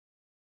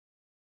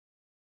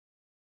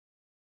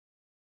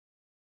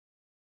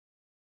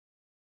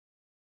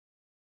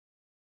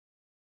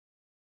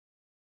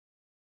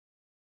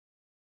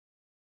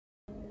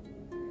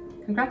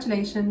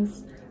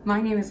Congratulations! My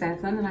name is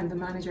Evelyn and I'm the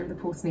manager of the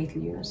postnatal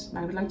unit, and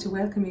I would like to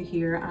welcome you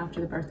here after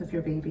the birth of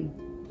your baby.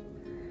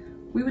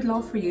 We would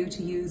love for you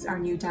to use our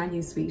new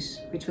Danu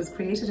suite, which was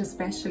created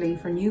especially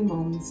for new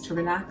mums to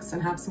relax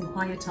and have some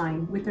quiet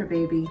time with their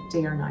baby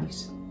day or night.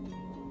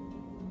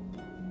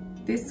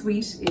 This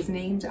suite is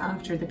named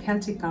after the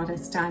Celtic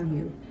goddess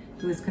Danu,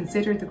 who is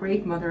considered the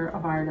Great Mother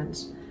of Ireland,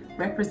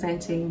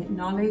 representing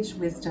knowledge,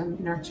 wisdom,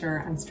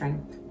 nurture and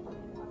strength.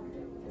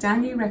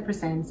 Danu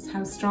represents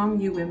how strong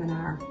you women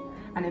are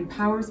and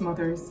empowers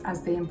mothers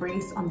as they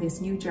embrace on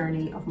this new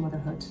journey of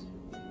motherhood.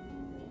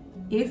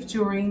 If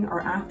during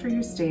or after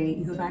your stay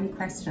you have any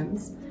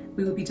questions,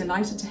 we will be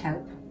delighted to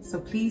help, so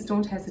please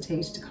don't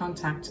hesitate to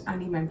contact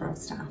any member of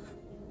staff.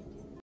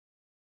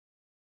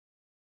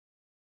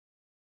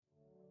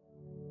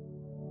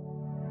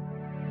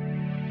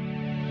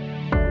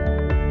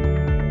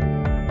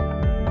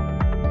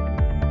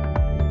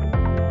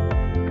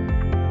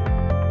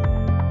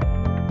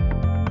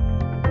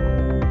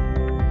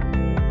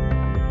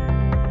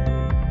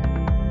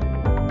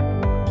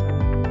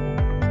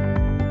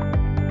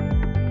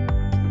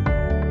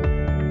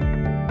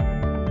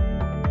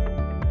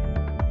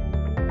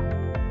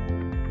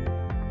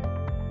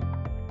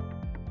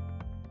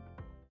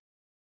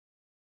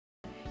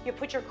 You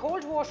put your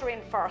cold water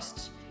in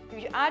first,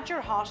 you add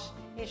your hot,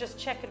 you just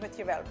check it with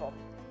your elbow.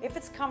 If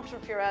it's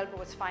comfortable for your elbow,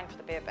 it's fine for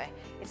the baby.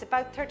 It's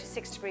about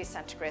 36 degrees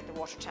centigrade, the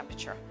water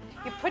temperature.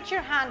 You put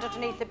your hand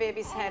underneath the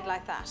baby's head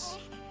like that.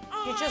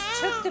 You just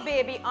took the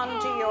baby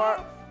under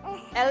your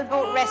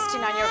elbow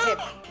resting on your hip.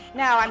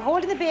 Now I'm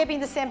holding the baby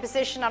in the same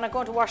position and I'm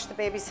going to wash the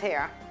baby's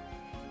hair.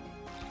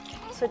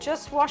 So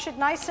just wash it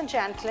nice and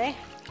gently.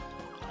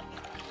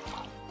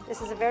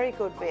 This is a very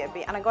good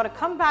baby. And I'm going to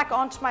come back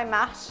onto my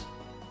mat.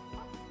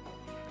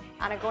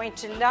 And I'm going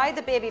to lie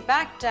the baby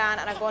back down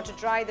and I'm going to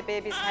dry the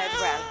baby's head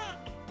well.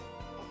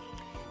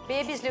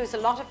 Babies lose a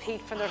lot of heat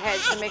from their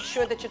heads, so make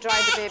sure that you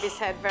dry the baby's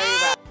head very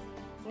well.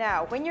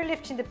 Now, when you're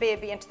lifting the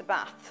baby into the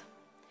bath,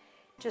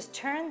 just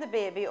turn the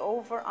baby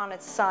over on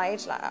its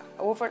side,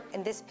 over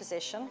in this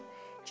position.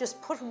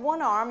 Just put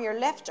one arm, your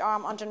left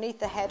arm, underneath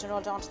the head and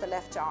hold on to the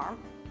left arm.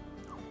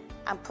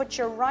 And put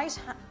your right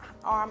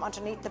arm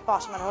underneath the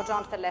bottom and hold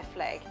on to the left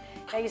leg.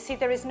 Now you see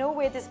there is no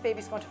way this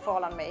baby's going to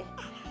fall on me.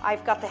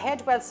 I've got the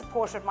head well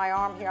supported with my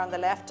arm here on the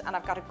left and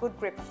I've got a good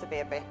grip of the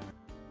baby.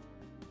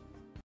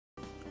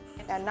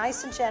 Now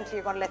nice and gently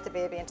you're going to let the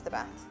baby into the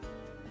bath.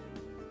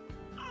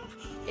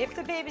 If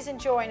the baby's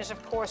enjoying it,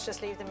 of course,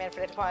 just leave them in for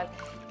a little while.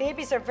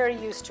 Babies are very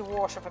used to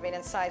water from being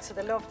inside, so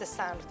they love the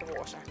sound of the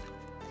water.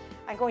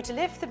 I'm going to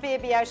lift the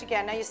baby out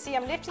again. Now you see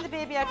I'm lifting the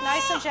baby out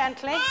nice and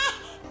gently.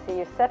 So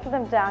you settle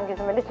them down, give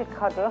them a little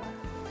cuddle.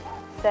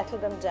 Settle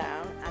them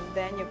down, and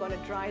then you're going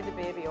to dry the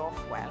baby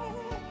off well.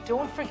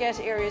 Don't forget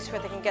areas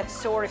where they can get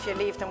sore if you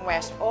leave them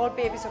wet. All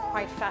babies are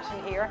quite fat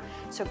in here,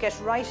 so get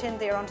right in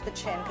there under the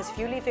chin, because if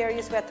you leave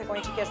areas wet, they're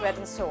going to get red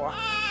and sore.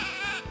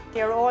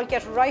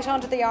 Get right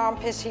under the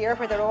armpit here,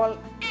 where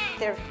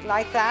they're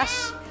like that.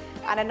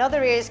 And another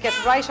area is get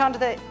right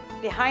under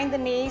behind the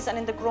knees and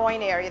in the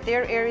groin area.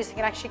 They're areas that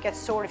can actually get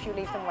sore if you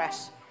leave them wet.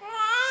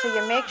 So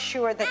you make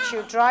sure that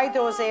you dry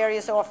those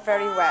areas off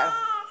very well.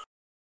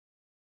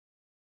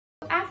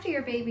 After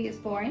your baby is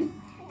born,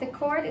 the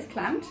cord is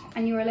clamped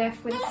and you are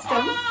left with a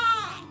stump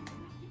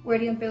where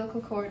the umbilical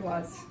cord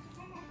was.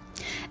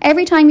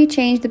 Every time you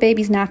change the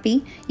baby's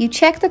nappy, you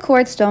check the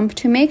cord stump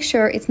to make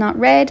sure it's not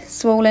red,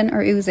 swollen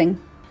or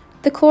oozing.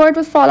 The cord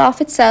will fall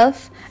off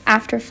itself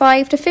after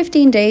 5 to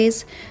 15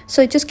 days,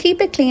 so just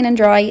keep it clean and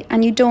dry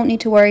and you don't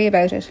need to worry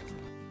about it.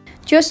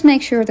 Just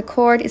make sure the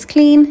cord is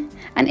clean,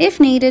 and if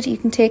needed you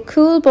can take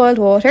cool boiled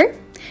water.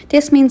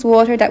 This means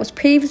water that was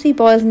previously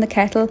boiled in the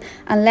kettle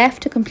and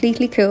left to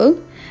completely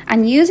cool,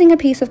 and using a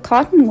piece of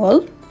cotton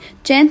wool,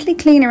 gently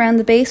clean around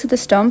the base of the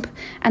stump,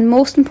 and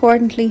most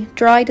importantly,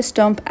 dry the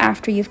stump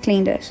after you've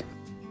cleaned it.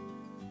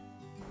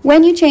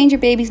 When you change your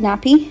baby's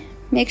nappy,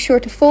 make sure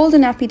to fold the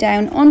nappy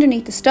down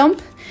underneath the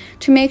stump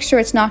to make sure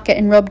it's not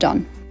getting rubbed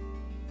on.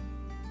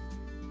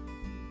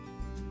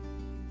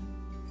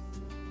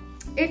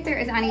 If there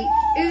is any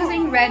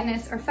oozing,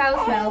 redness or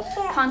foul smell,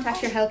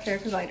 contact your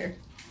healthcare provider.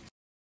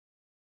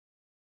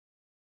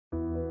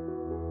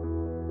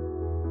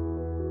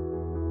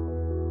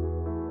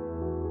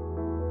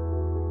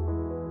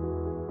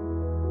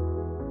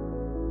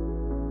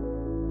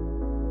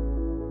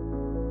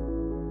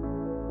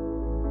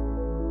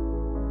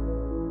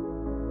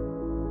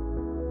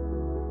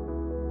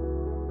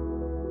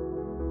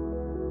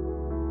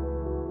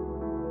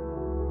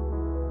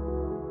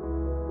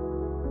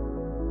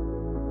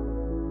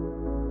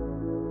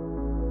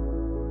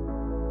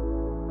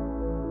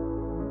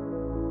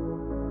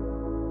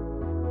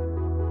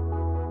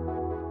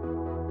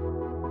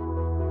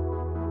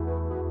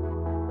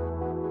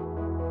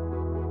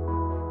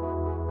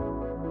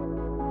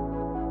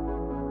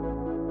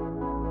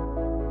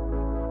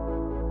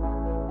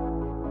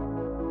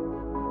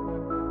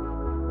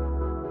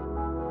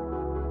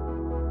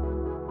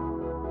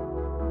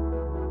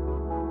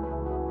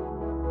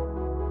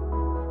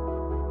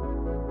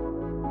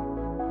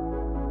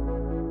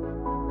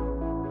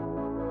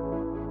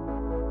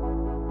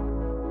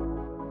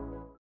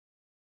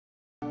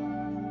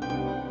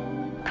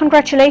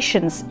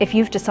 Congratulations if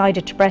you've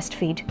decided to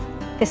breastfeed.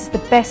 This is the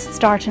best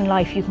start in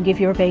life you can give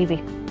your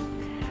baby.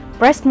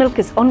 Breast milk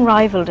is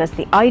unrivaled as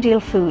the ideal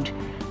food.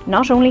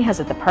 Not only has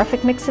it the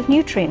perfect mix of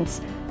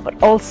nutrients,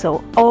 but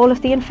also all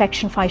of the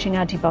infection-fighting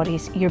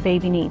antibodies your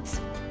baby needs.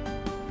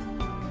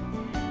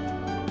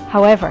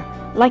 However,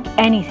 like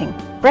anything,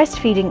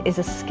 breastfeeding is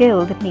a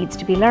skill that needs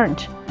to be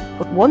learnt,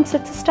 but once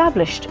it's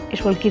established,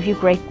 it will give you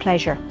great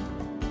pleasure.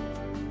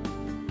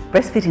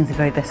 Breastfeeding is the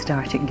very best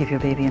start you can give your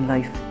baby in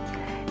life.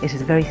 It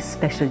is a very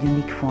special,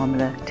 unique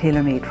formula,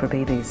 tailor-made for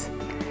babies.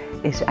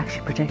 It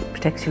actually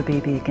protects your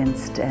baby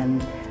against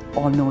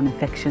all known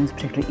infections,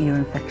 particularly ear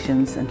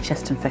infections and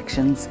chest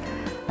infections,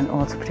 and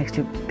also protects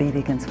your baby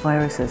against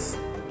viruses.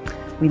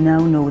 We now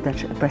know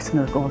that breast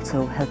milk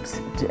also helps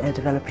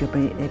develop your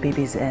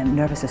baby's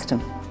nervous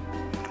system.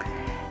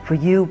 For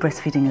you,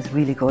 breastfeeding is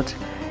really good.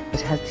 It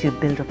helps you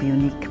build up a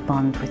unique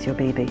bond with your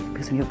baby,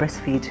 because when you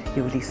breastfeed,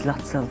 you release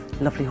lots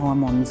of lovely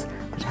hormones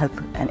that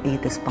help and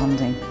aid this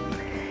bonding.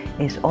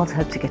 It also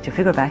helps you get your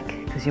figure back,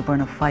 because you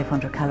burn up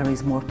 500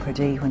 calories more per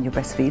day when you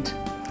breastfeed.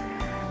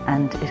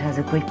 And it has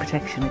a great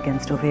protection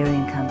against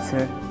ovarian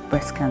cancer,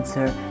 breast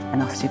cancer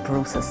and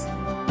osteoporosis.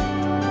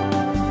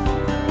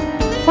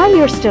 While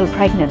you're still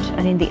pregnant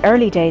and in the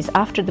early days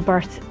after the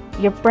birth,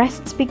 your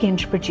breasts begin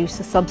to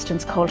produce a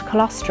substance called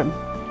colostrum.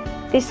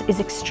 This is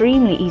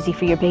extremely easy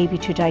for your baby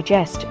to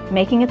digest,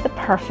 making it the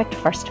perfect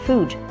first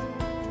food.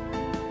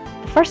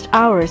 The first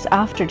hours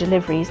after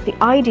delivery is the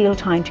ideal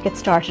time to get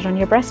started on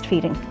your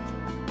breastfeeding.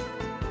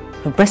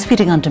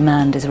 Breastfeeding on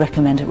demand is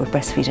recommended with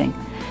breastfeeding.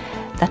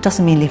 That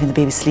doesn't mean leaving the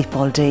baby asleep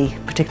all day,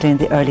 particularly in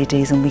the early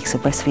days and weeks of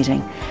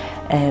breastfeeding.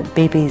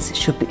 Babies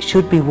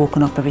should be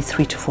woken up every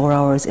 3 to 4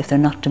 hours if they're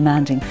not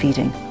demanding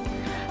feeding.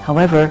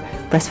 However,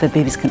 breastfed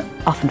babies can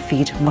often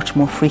feed much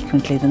more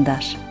frequently than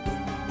that.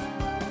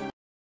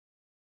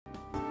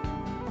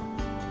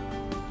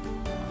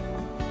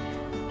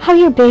 How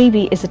your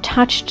baby is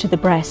attached to the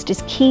breast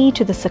is key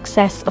to the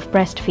success of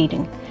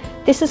breastfeeding.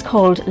 This is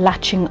called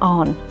latching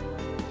on.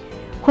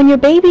 When your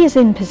baby is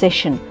in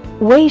position,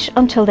 wait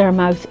until their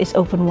mouth is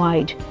open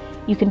wide.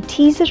 You can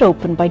tease it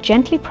open by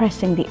gently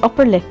pressing the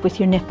upper lip with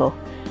your nipple.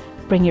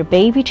 Bring your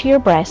baby to your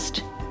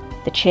breast,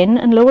 the chin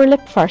and lower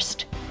lip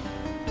first.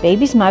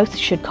 Baby's mouth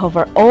should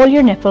cover all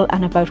your nipple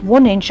and about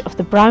 1 inch of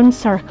the brown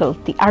circle,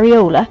 the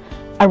areola,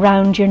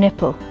 around your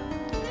nipple.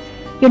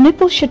 Your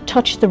nipple should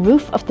touch the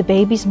roof of the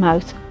baby's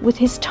mouth with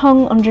his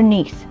tongue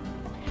underneath.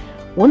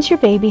 Once your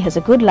baby has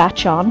a good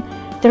latch on,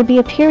 there'll be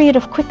a period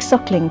of quick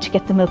suckling to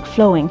get the milk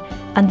flowing,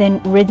 and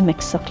then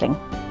rhythmic suckling.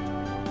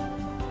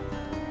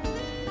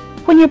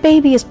 When your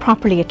baby is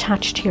properly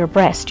attached to your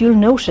breast, you'll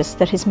notice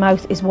that his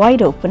mouth is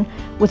wide open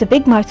with a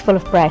big mouthful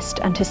of breast,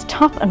 and his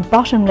top and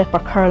bottom lip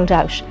are curled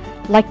out,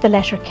 like the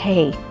letter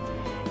K.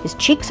 His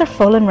cheeks are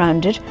full and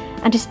rounded,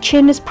 and his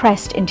chin is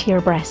pressed into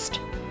your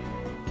breast.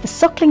 The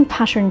suckling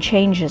pattern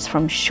changes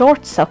from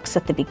short sucks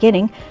at the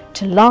beginning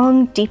to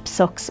long, deep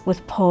sucks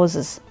with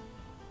pauses.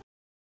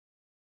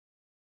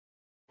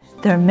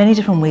 There are many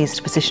different ways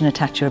to position and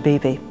attach your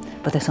baby,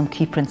 but there's some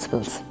key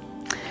principles.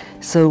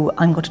 So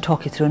I'm going to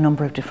talk you through a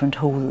number of different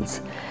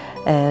holds.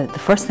 The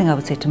first thing I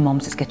would say to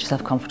mums is get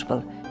yourself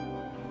comfortable.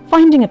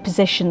 Finding a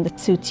position that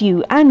suits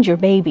you and your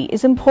baby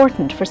is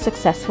important for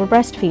successful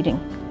breastfeeding.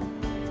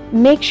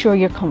 Make sure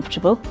you're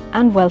comfortable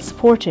and well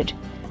supported.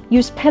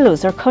 Use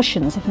pillows or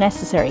cushions if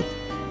necessary.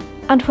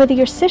 And whether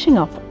you're sitting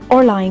up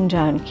or lying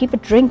down, keep a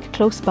drink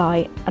close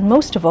by, and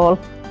most of all,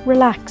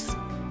 relax.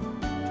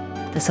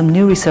 There's some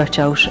new research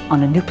out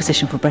on a new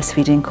position for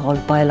breastfeeding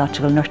called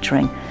biological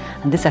nurturing,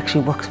 and this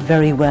actually works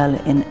very well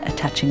in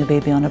attaching a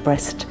baby on a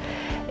breast.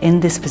 In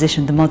this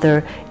position, the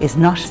mother is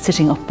not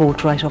sitting up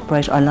bolt right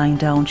upright or lying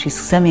down. She's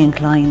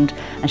semi-inclined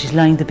and she's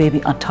lying the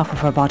baby on top of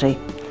her body.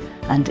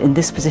 And in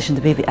this position, the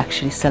baby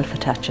actually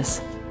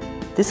self-attaches.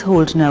 This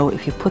hold now,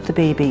 if you put the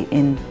baby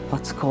in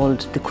what's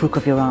called the crook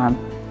of your arm,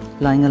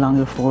 lying along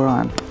your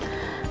forearm,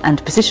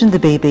 and position the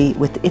baby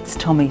with its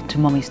tummy to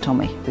mummy's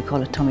tummy, we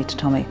call it tummy to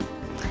tummy,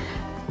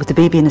 with the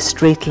baby in a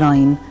straight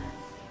line,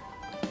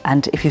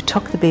 and if you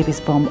tuck the baby's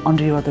bum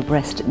under your other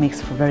breast, it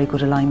makes for very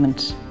good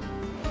alignment.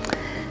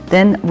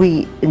 Then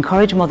we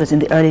encourage mothers in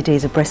the early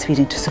days of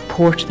breastfeeding to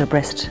support their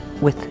breast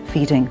with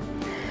feeding.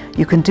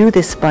 You can do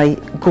this by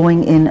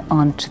going in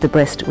onto the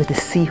breast with a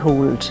C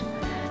hold.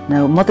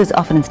 Now, mothers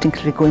often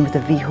instinctively go in with a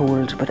V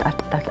hold, but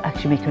that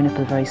actually makes your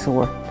nipple very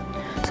sore.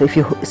 So if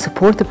you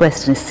support the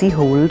breast in a C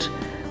hold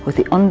with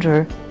the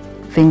under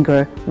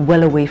finger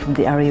well away from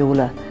the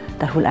areola,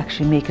 that will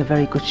actually make a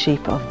very good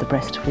shape of the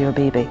breast for your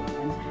baby.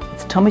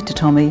 It's tummy to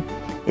tummy,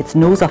 it's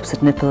nose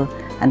opposite nipple,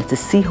 and it's a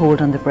C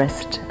hold on the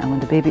breast, and when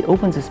the baby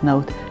opens its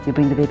mouth, you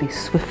bring the baby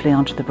swiftly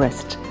onto the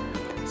breast.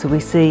 So we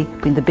say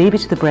bring the baby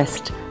to the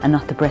breast and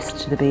not the breast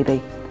to the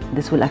baby.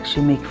 This will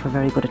actually make for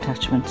very good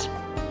attachment.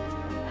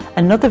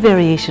 Another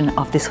variation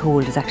of this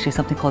hold is actually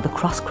something called the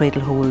cross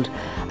cradle hold,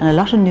 and a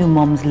lot of new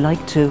mums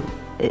like to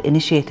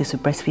initiate this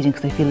with breastfeeding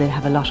because they feel they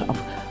have a lot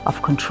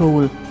of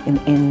control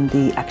in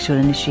the actual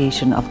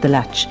initiation of the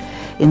latch.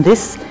 In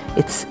this,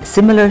 it's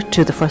similar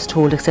to the first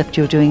hold, except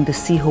you're doing the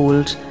C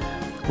hold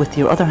with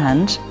your other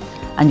hand,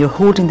 and you're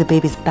holding the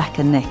baby's back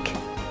and neck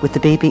with the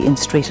baby in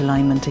straight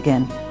alignment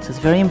again. So it's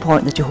very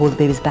important that you hold the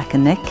baby's back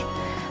and neck,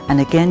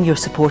 and again you're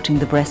supporting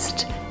the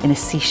breast in a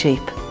C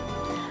shape.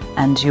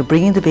 And you're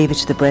bringing the baby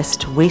to the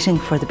breast, waiting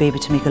for the baby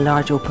to make a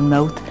large open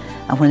mouth,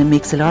 and when it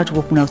makes a large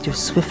open mouth, you're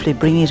swiftly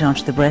bringing it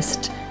onto the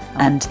breast,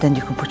 and then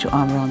you can put your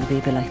arm around the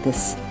baby like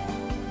this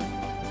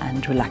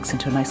and relax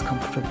into a nice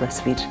comfortable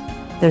breastfeed.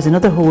 There's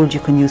another hold you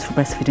can use for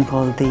breastfeeding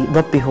called the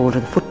rugby hold or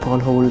the football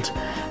hold.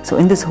 So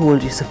in this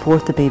hold you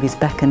support the baby's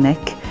back and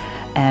neck,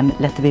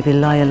 let the baby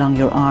lie along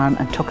your arm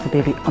and tuck the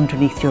baby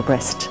underneath your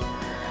breast.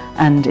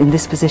 And in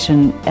this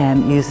position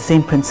you use the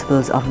same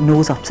principles of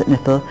nose opposite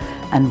nipple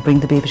and bring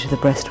the baby to the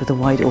breast with a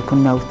wide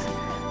open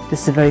mouth.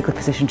 This is a very good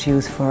position to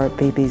use for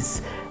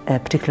babies,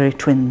 particularly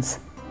twins.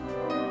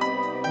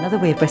 Another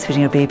way of breastfeeding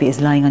your baby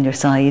is lying on your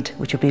side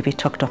with your baby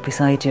tucked up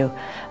beside you.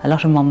 A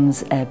lot of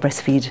mums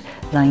breastfeed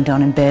lying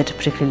down in bed,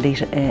 particularly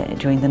late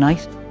during the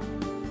night.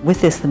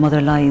 With this, the mother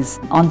lies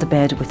on the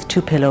bed with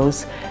two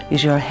pillows,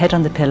 usually her head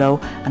on the pillow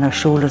and her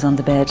shoulders on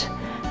the bed,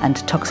 and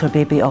tucks her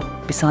baby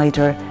up beside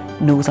her,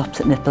 nose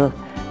opposite nipple.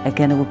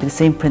 Again, it would be the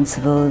same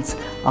principles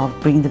of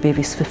bringing the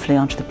baby swiftly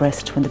onto the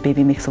breast when the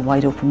baby makes a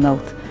wide open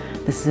mouth.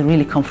 This is a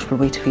really comfortable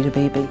way to feed a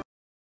baby.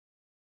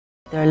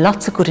 There are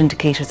lots of good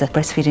indicators that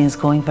breastfeeding is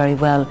going very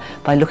well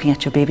by looking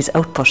at your baby's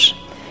output.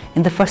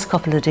 In the first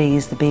couple of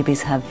days, the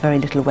babies have very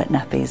little wet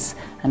nappies,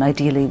 and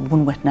ideally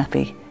one wet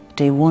nappy.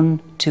 Day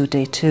 1,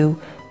 day 2,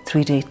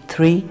 day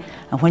 3,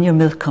 and when your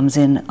milk comes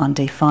in on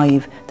day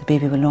 5, the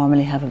baby will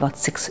normally have about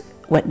 6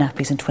 wet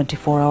nappies in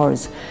 24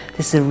 hours.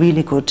 This is a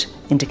really good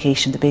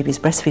indication the baby is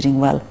breastfeeding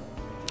well.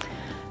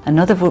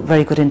 Another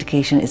very good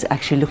indication is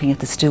actually looking at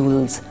the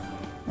stools.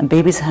 And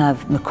babies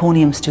have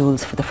meconium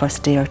stools for the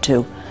first day or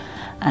two,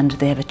 and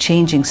they have a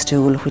changing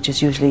stool which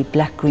is usually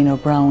black, green or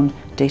brown,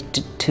 day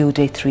 2,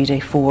 day 3, day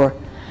 4.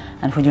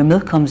 And when your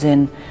milk comes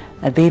in,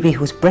 a baby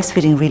who's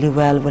breastfeeding really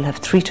well will have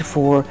 3 to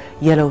 4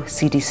 yellow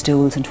seedy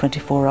stools in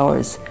 24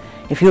 hours.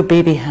 If your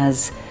baby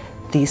has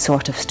these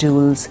sort of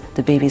stools,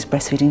 the baby is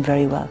breastfeeding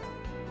very well.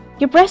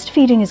 Your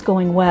breastfeeding is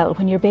going well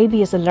when your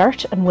baby is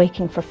alert and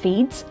waking for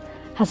feeds,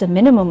 has a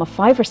minimum of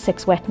 5 or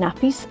 6 wet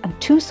nappies and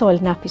 2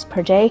 soiled nappies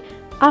per day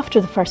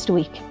after the first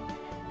week,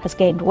 has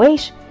gained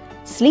weight,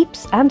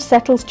 sleeps and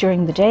settles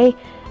during the day,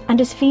 and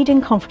is feeding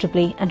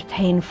comfortably and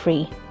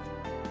pain-free.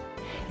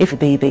 If a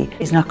baby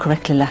is not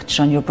correctly latched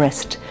on your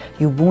breast,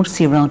 you won't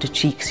see rounded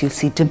cheeks, you'll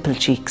see dimpled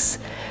cheeks.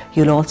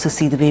 You'll also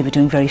see the baby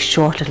doing very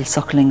short little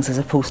sucklings as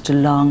opposed to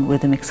long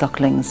rhythmic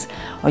sucklings,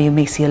 or you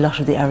may see a lot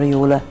of the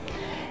areola.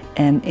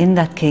 In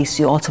that case,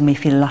 you also may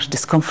feel a lot of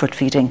discomfort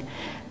feeding.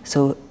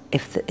 So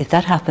if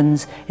that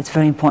happens, it's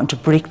very important to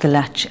break the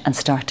latch and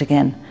start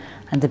again.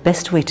 And the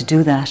best way to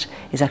do that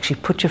is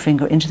actually put your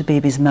finger into the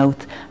baby's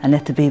mouth and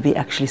let the baby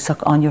actually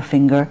suck on your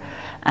finger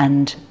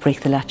and break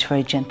the latch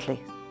very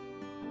gently.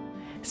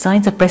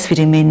 Signs that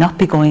breastfeeding may not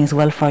be going as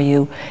well for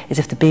you is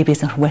if the baby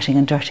is not wetting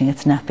and dirtying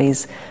its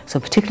nappies. So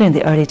particularly in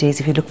the early days,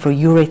 if you look for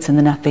urates in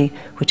the nappy,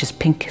 which is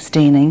pink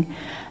staining,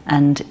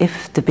 and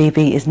if the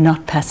baby is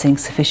not passing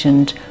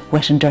sufficient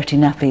wet and dirty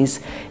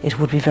nappies, it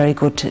would be very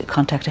good to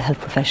contact a health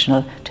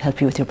professional to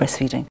help you with your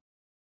breastfeeding.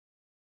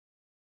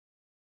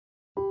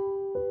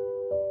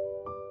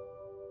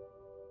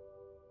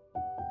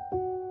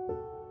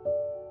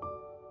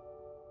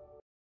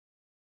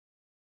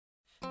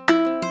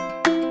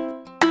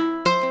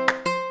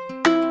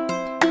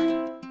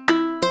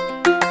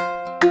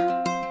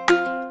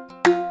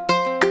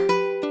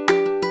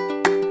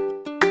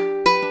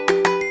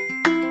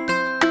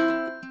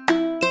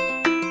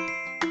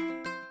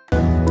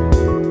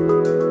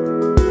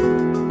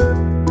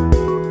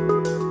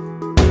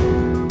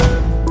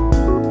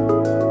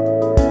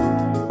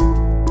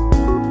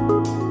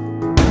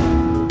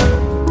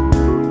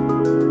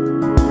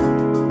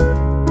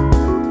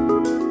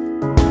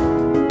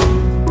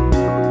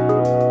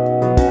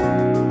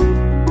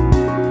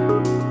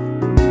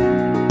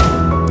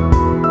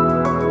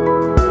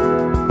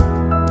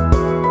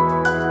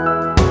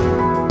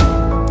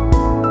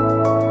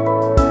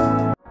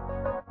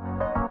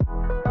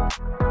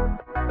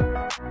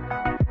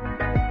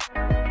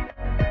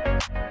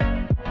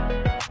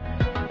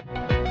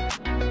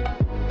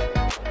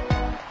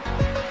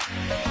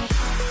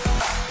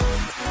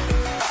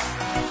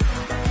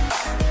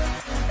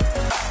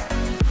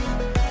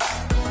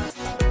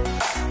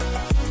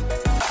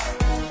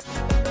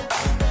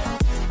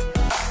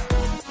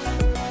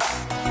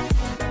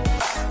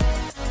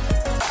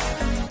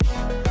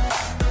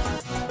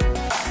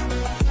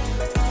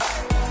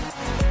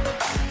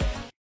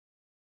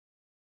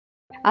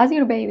 As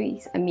your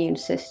baby's immune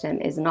system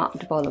is not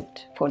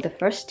developed for the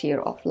first year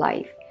of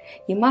life,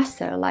 you must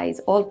sterilize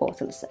all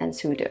bottles and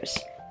suitors,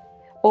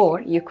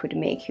 or you could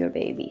make your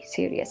baby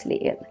seriously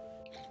ill.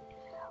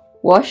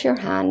 Wash your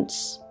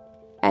hands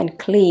and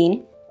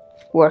clean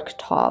work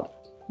tub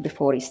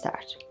before you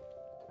start.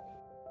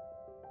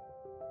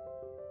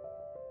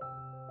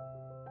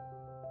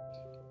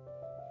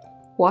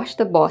 Wash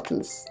the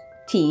bottles,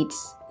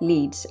 teats,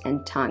 lids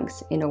and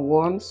tanks in a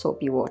warm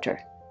soapy water.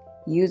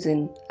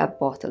 using a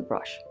bottle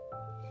brush.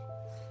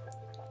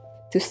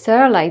 To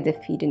sterilize the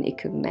feeding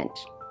equipment,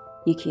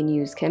 you can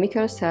use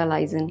chemical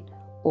sterilizing,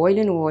 oil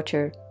and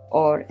water,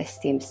 or a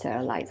steam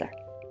sterilizer.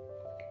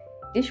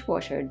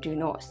 Dishwasher do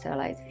not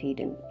sterilize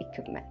feeding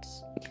equipment.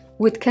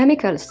 With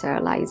chemical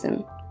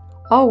sterilizing,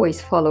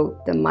 always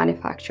follow the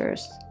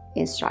manufacturer's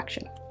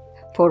instruction.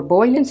 For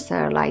boiling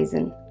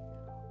sterilizing,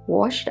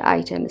 washed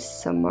items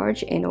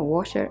submerged in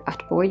water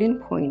at boiling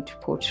point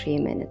for 3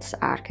 minutes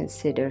are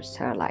considered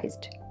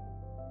sterilized.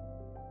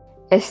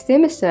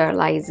 Steam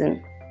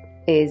sterilizing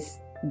is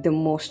the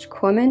most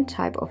common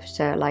type of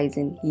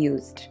sterilizing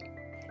used.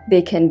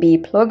 They can be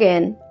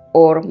plug-in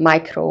or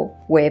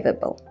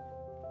microwavable.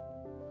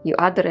 You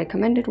add the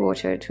recommended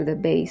water to the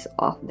base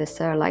of the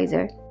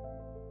sterilizer.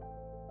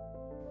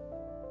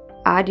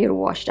 Add your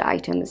washed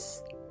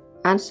items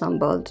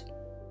assembled,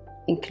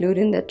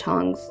 including the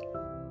tongs.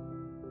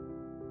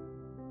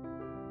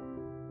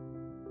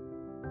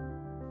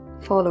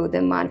 Follow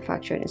the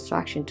manufacturer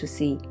instruction to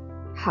see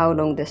how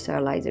long the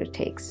sterilizer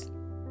takes.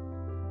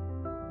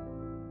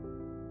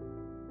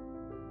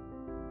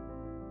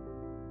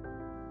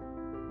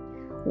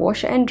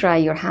 Wash and dry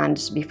your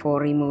hands before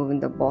removing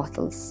the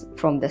bottles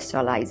from the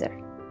sterilizer.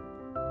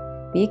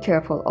 Be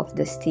careful of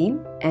the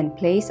steam and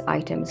place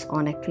items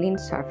on a clean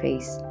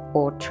surface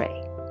or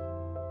tray.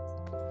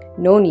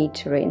 No need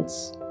to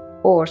rinse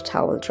or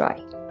towel dry.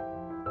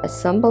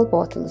 Assemble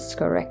bottles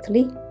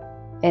correctly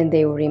and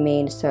they will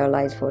remain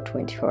sterilized for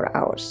 24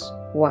 hours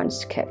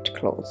once kept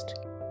closed.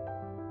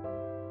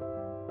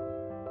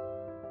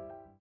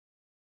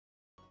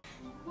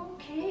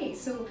 Okay,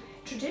 so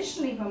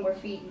traditionally when we're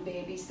feeding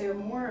babies, they're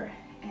more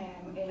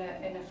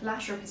in a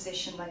flatter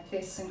position like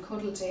this and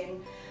cuddled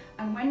in,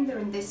 and when they're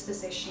in this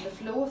position, the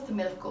flow of the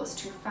milk goes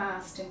too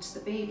fast into the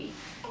baby.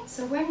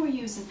 So when we're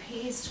using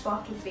paced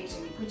bottle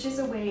feeding, which is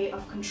a way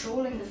of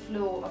controlling the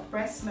flow of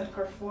breast milk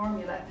or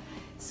formula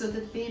so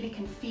that the baby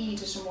can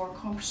feed at a more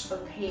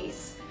comfortable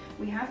pace,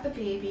 we have the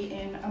baby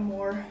in a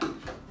more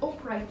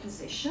upright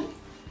position.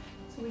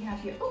 So we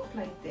have you up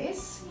like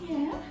this,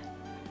 yeah,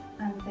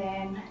 and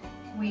then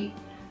we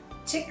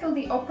tickle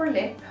the upper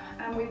lip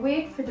and we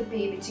wait for the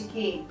baby to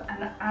gape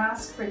and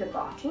ask for the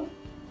bottle.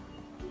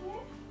 Yeah,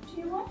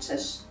 do you want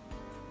it?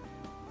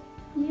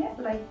 Yeah,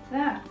 like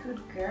that,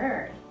 good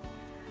girl.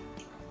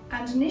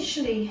 And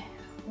initially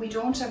we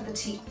don't have the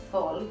teeth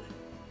full.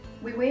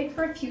 We wait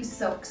for a few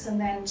sucks and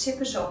then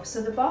tip it up.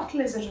 So the bottle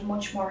is at a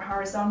much more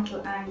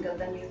horizontal angle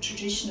than you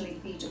traditionally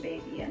feed a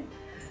baby in.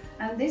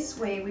 And this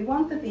way we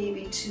want the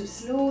baby to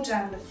slow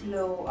down the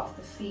flow of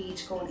the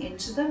feed going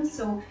into them.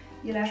 So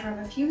you let her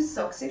have a few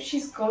sucks. If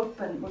she's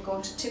gulping, we're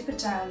going to tip it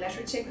down, let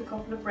her take a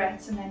couple of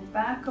breaths and then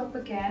back up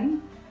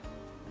again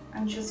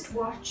and just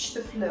watch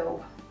the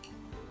flow.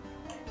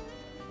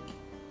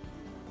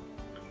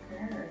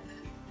 Good.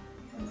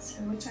 And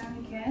slow it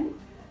down again.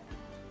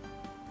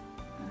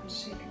 And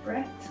take a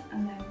breath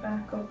and then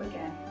back up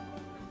again.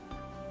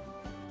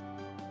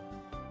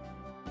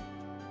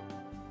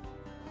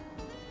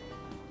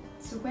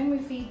 So when we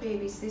feed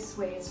babies this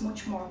way, it's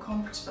much more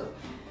comfortable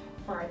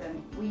for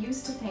them. We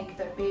used to think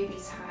that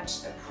babies had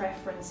a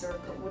preference or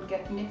would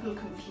get nipple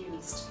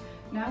confused.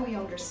 Now we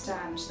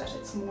understand that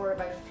it's more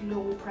about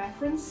flow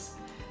preference.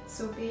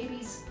 So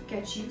babies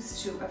get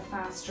used to a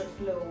faster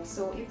flow.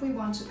 So if we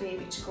want a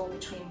baby to go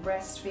between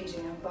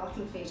breastfeeding and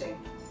bottle feeding,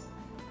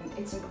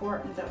 it's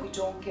important that we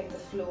don't get the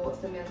flow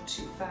of the milk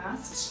too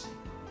fast.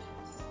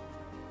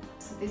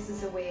 So this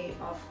is a way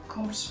of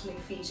comfortably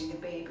feeding a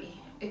baby.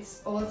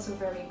 It's also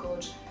very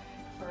good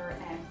for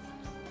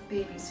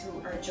babies who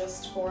are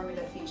just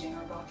formula feeding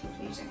or bottle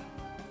feeding.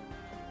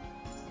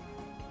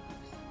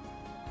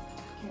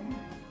 Okay.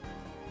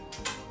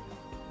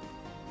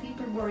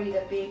 People worry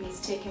that babies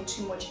take in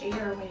too much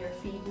air when you're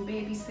feeding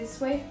babies this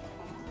way.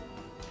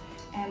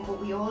 But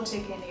we all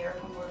take in air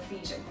when we're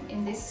feeding.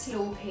 In this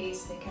slow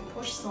pace, they can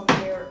push some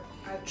air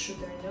out through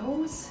their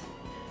nose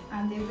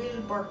and they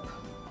will burp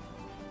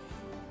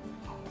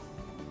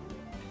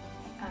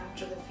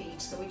after the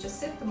feed. So we just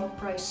sit them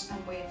upright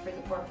and wait for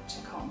the burp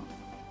to come.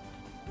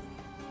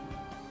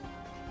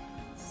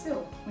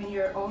 So when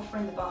you're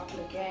offering the bottle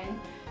again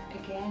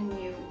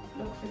you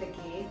look for the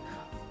gape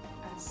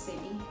and see.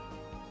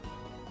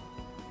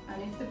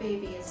 And if the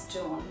baby is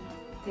done,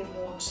 they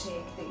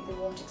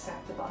won't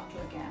accept the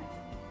bottle again.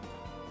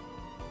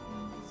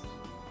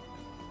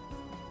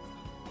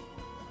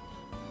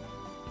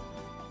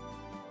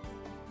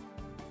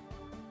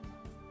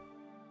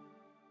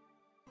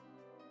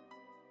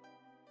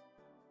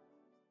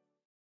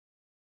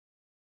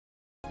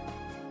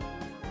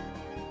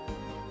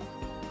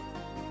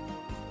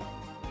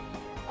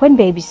 When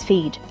babies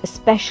feed,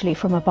 especially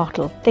from a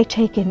bottle, they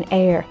take in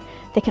air.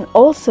 They can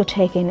also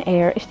take in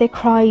air if they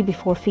cry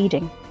before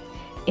feeding.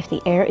 If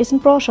the air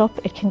isn't brought up,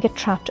 it can get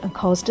trapped and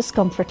cause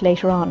discomfort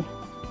later on.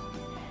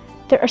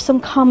 There are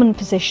some common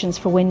positions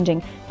for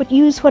winding, but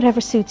use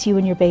whatever suits you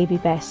and your baby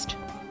best.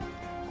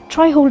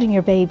 Try holding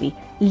your baby,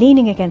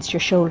 leaning against your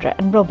shoulder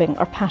and rubbing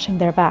or patting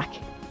their back.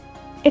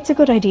 It's a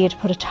good idea to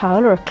put a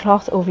towel or a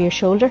cloth over your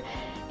shoulder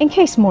in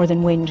case more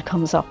than wind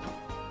comes up.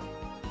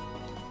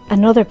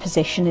 Another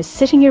position is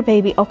sitting your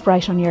baby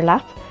upright on your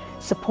lap,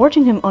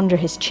 supporting him under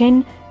his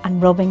chin and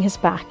rubbing his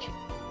back.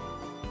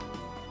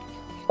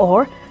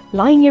 Or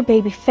lying your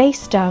baby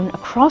face down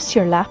across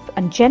your lap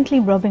and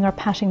gently rubbing or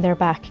patting their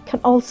back can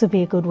also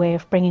be a good way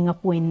of bringing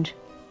up wind.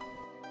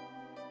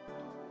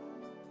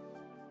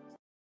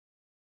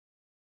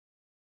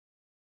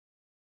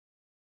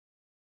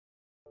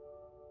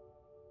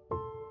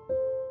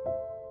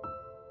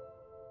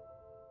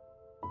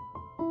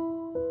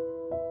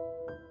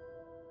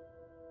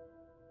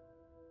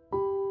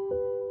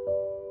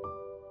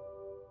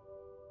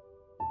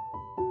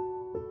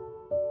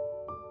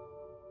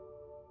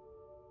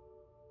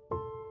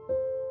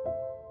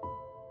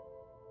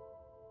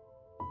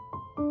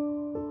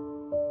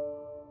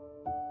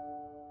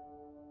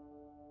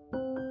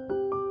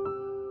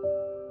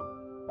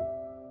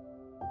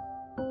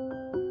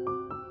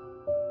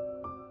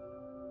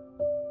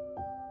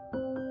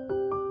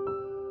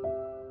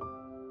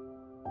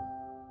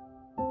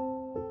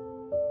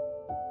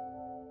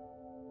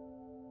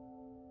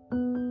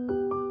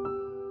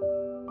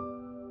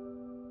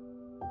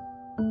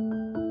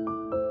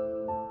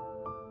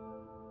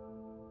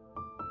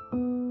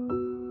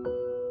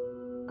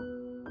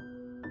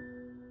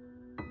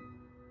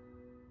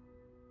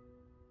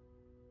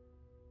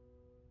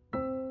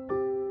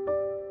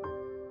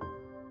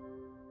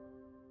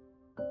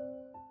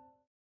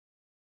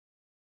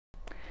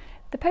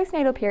 The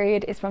postnatal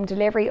period is from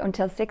delivery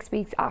until 6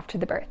 weeks after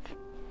the birth.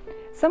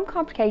 Some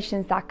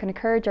complications that can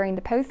occur during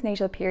the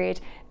postnatal period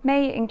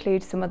may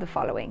include some of the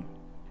following: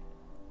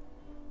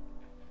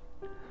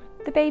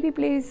 the baby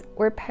blues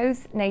or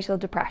postnatal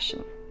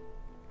depression.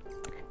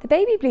 The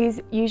baby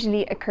blues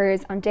usually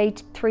occurs on day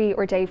 3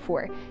 or day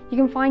 4. You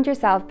can find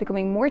yourself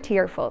becoming more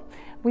tearful.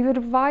 We would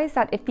advise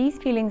that if these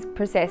feelings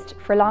persist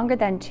for longer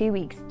than 2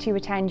 weeks, to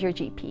attend your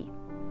GP.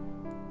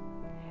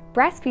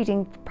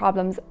 Breastfeeding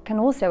problems can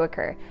also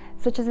occur,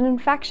 such as an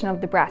infection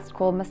of the breast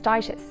called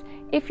mastitis.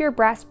 If your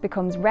breast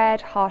becomes red,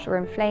 hot or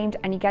inflamed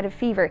and you get a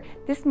fever,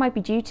 this might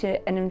be due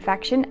to an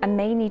infection and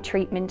may need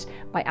treatment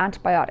by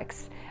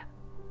antibiotics.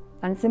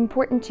 And it's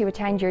important to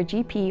attend your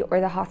GP or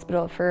the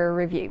hospital for a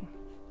review.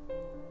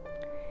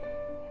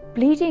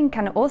 Bleeding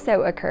can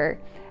also occur,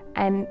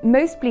 and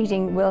most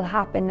bleeding will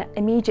happen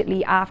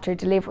immediately after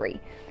delivery.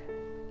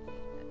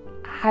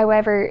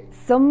 However,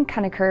 some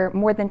can occur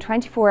more than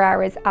 24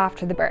 hours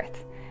after the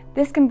birth.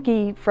 This can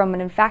be from an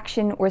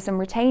infection or some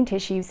retained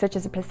tissue such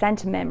as a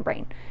placenta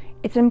membrane.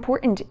 It's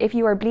important, if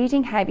you are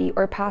bleeding heavy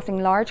or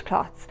passing large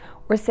clots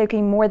or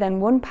soaking more than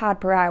 1 pad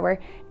per hour,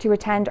 to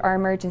attend our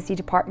emergency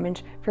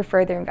department for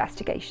further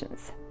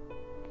investigations.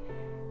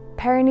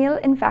 Perineal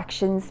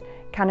infections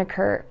can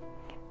occur.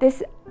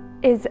 This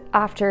is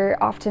after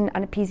often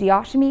an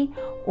episiotomy,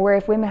 or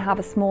if women have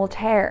a small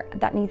tear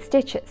that needs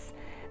stitches.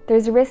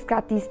 There's a risk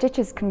that these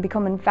stitches can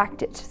become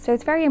infected, so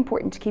it's very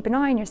important to keep an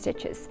eye on your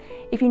stitches.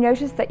 If you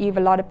notice that you have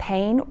a lot of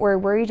pain or are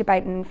worried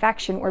about an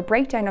infection or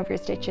breakdown of your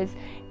stitches,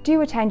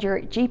 do attend your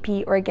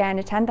GP or again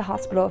attend the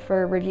hospital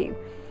for a review.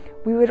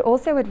 We would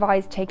also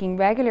advise taking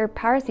regular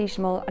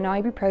paracetamol and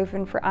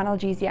ibuprofen for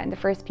analgesia in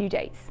the first few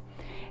days.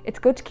 It's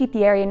good to keep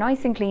the area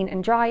nice and clean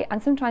and dry,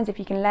 and sometimes if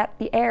you can let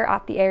the air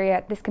at the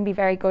area, this can be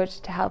very good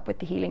to help with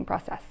the healing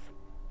process.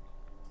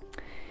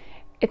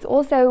 It's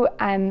also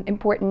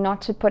important not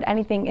to put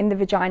anything in the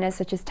vagina,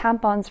 such as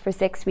tampons, for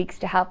 6 weeks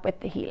to help with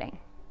the healing.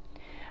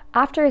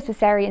 After a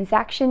cesarean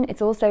section,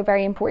 it's also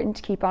very important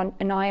to keep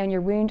an eye on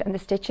your wound and the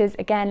stitches,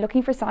 again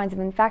looking for signs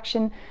of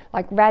infection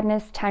like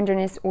redness,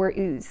 tenderness or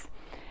ooze.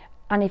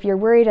 And if you're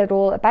worried at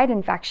all about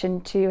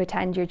infection, to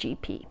attend your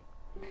GP.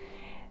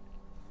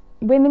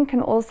 Women can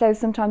also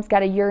sometimes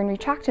get a urinary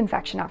tract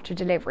infection after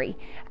delivery,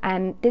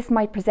 and this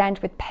might present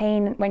with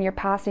pain when you're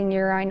passing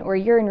urine or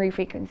urinary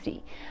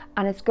frequency,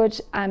 and it's good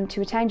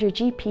to attend your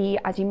GP,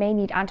 as you may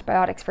need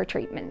antibiotics for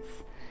treatments.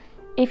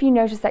 If you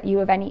notice that you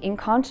have any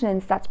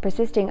incontinence that's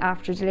persisting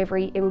after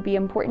delivery, it would be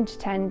important to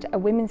attend a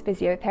women's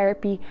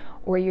physiotherapy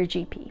or your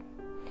GP.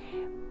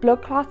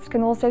 Blood clots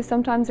can also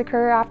sometimes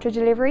occur after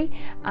delivery,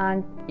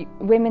 and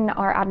women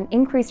are at an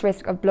increased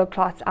risk of blood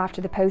clots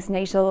after the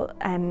postnatal,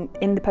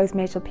 in the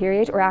postnatal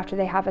period, or after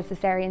they have a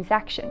cesarean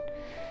section.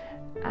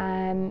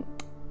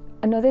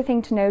 Another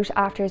thing to note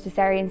after a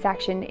cesarean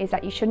section is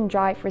that you shouldn't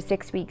drive for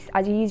 6 weeks,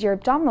 as you use your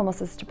abdominal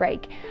muscles to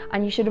brake,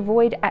 and you should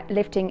avoid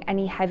lifting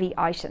any heavy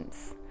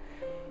items.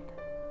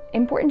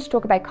 Important to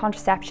talk about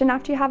contraception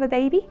after you have a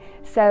baby.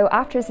 So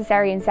after a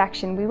cesarean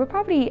section, we would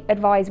probably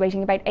advise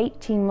waiting about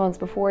 18 months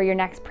before your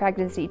next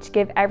pregnancy to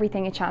give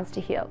everything a chance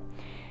to heal.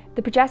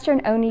 The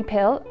progesterone only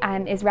pill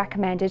is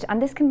recommended, and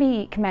this can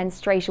be commenced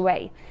straight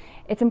away.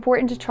 It's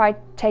important to try to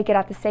take it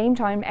at the same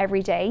time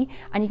every day,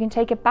 and you can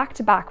take it back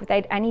to back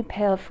without any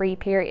pill-free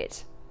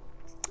period.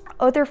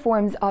 Other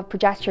forms of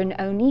progesterone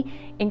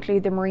only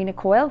include the Mirena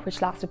coil,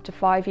 which lasts up to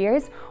 5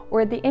 years,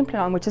 or the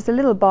Implanon, which is a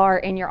little bar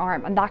in your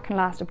arm, and that can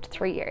last up to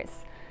 3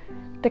 years.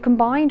 The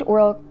combined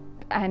oral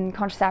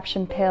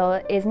contraception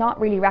pill is not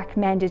really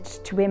recommended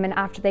to women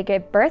after they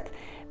give birth,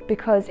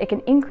 because it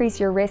can increase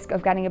your risk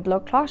of getting a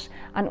blood clot,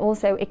 and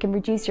also it can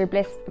reduce your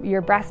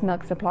breast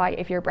milk supply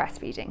if you're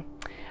breastfeeding.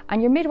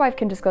 And your midwife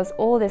can discuss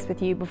all this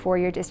with you before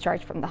you're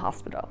discharged from the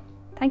hospital.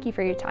 Thank you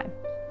for your time.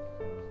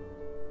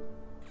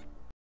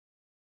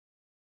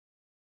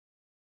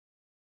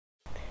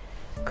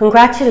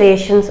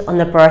 Congratulations on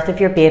the birth of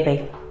your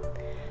baby.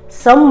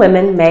 Some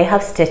women may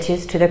have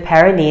stitches to their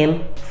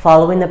perineum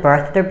following the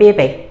birth of their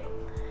baby.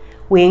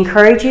 We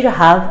encourage you to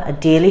have a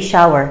daily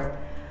shower.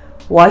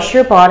 Wash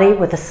your body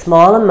with a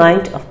small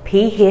amount of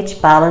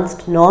pH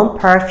balanced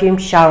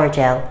non-perfumed shower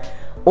gel,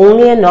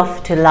 only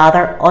enough to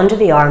lather under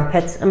the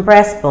armpits and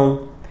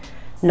breastbone.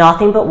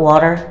 Nothing but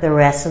water the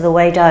rest of the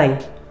way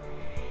down.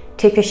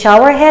 Take the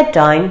shower head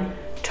down,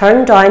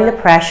 turn down the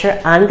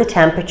pressure and the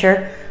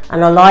temperature,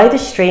 and allow the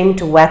stream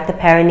to wet the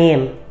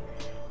perineum.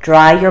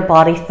 Dry your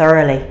body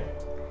thoroughly.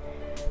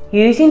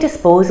 Using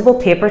disposable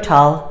paper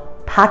towel,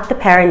 pat the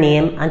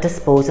perineum and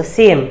dispose of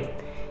same.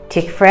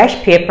 Take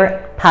fresh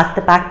paper, pat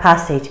the back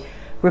passage.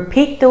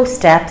 Repeat those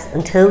steps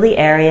until the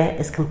area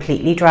is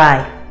completely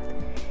dry.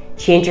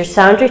 Change your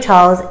sanitary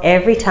towels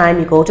every time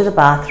you go to the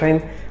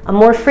bathroom, and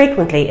more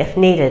frequently if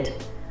needed.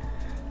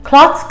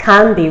 Clots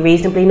can be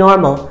reasonably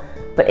normal,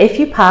 but if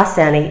you pass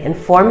any,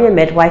 inform your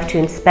midwife to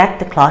inspect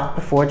the clot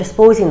before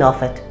disposing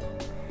of it.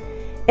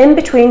 In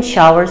between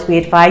showers, we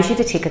advise you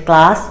to take a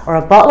glass or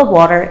a bottle of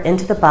water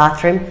into the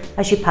bathroom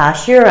as you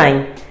pass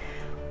urine.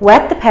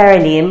 Wet the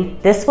perineum,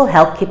 this will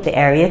help keep the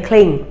area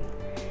clean.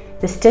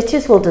 The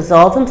stitches will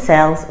dissolve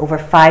themselves over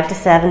 5 to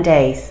 7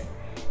 days.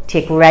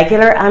 Take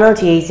regular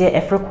analgesia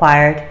if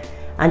required,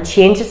 and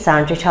change the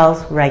sanitary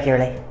towels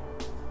regularly.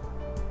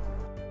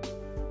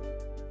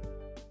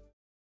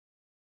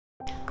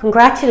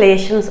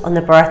 Congratulations on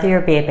the birth of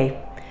your baby.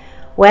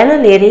 When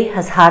a lady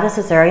has had a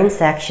cesarean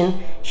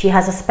section, she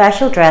has a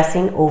special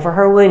dressing over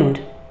her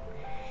wound.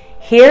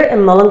 Here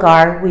in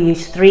Mullingar, we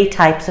use 3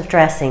 types of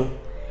dressing.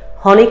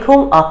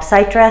 Honeycomb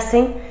opsite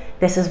dressing.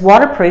 This is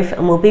waterproof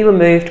and will be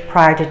removed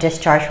prior to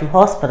discharge from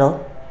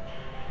hospital.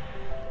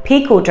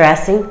 Pico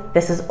dressing.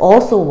 This is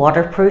also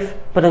waterproof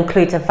but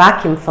includes a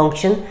vacuum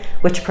function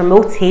which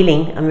promotes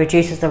healing and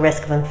reduces the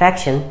risk of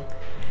infection.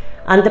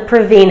 And the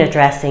Prevena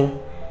dressing,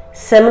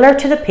 similar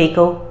to the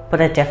Pico but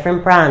a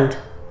different brand.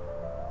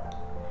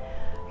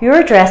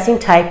 Your dressing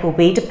type will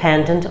be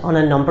dependent on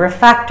a number of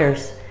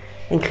factors,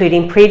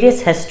 including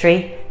previous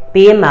history,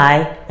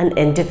 BMI and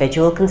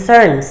individual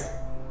concerns.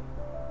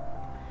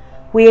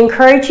 We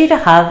encourage you to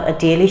have a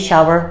daily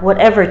shower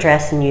whatever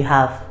dressing you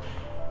have.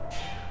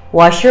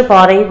 Wash your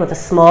body with a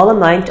small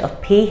amount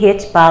of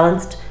pH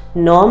balanced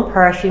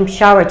non-perfumed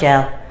shower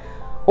gel,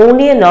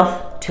 only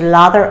enough to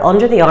lather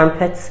under the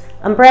armpits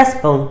and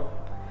breastbone.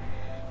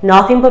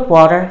 Nothing but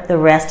water the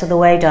rest of the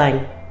way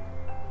down.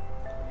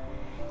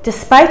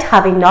 Despite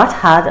having not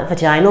had a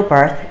vaginal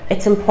birth,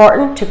 it's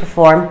important to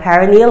perform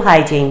perineal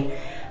hygiene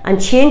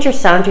and change your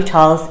sanitary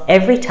towels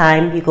every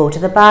time you go to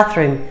the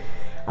bathroom,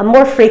 and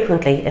more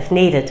frequently if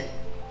needed.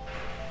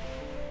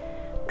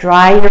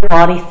 Dry your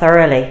body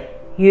thoroughly.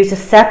 Use a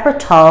separate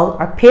towel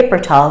or paper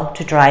towel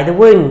to dry the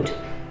wound.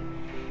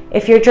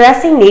 If your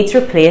dressing needs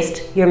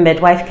replaced, your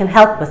midwife can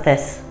help with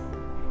this.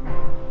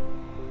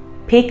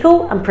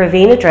 Pico and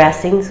Prevena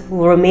dressings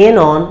will remain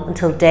on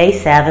until day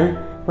 7,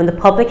 when the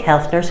public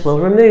health nurse will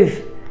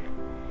remove.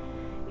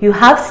 You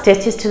have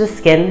stitches to the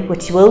skin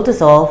which will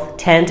dissolve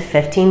 10 to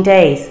 15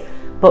 days,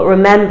 but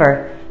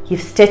remember,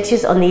 you've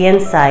stitches on the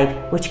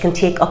inside which can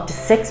take up to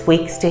 6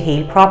 weeks to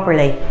heal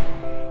properly.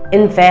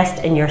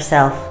 Invest in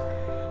yourself.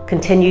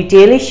 Continue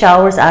daily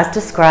showers as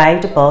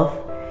described above.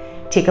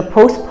 Take a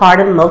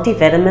postpartum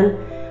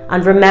multivitamin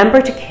and remember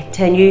to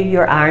continue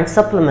your iron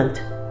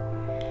supplement.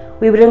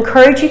 We would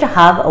encourage you to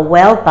have a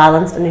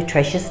well-balanced and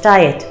nutritious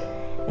diet.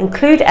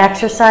 Include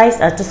exercise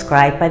as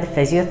described by the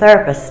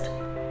physiotherapist.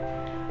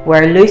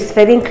 Wear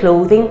loose-fitting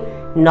clothing,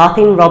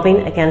 nothing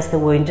rubbing against the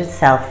wound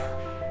itself.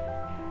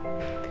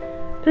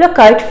 Look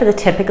out for the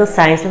typical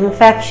signs of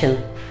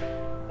infection: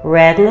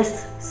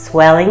 redness,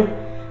 swelling,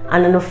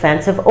 and an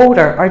offensive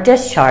odour or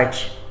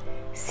discharge.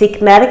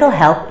 Seek medical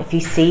help if you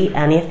see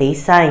any of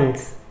these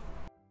signs.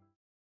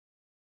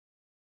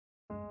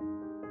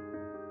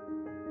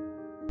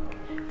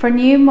 For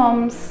new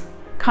mums,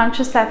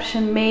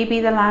 contraception may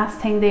be the last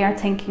thing they are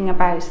thinking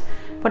about,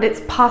 but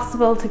it's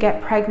possible to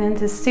get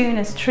pregnant as soon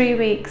as 3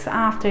 weeks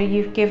after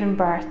you've given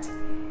birth.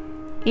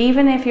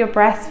 Even if you're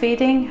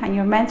breastfeeding and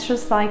your menstrual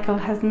cycle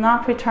has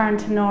not returned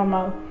to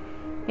normal,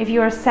 if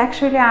you are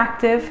sexually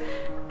active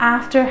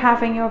after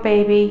having your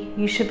baby,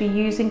 you should be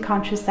using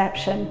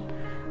contraception,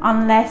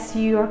 unless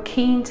you are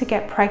keen to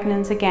get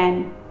pregnant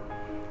again.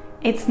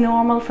 It's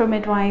normal for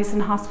midwives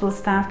and hospital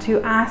staff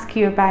to ask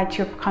you about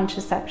your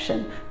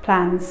contraception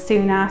plans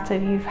soon after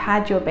you've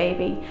had your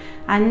baby,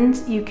 and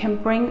you can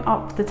bring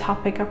up the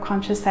topic of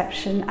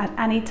contraception at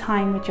any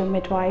time with your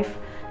midwife,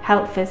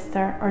 health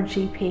visitor or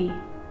GP.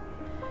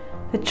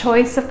 The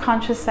choice of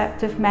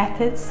contraceptive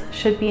methods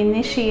should be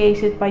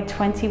initiated by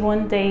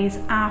 21 days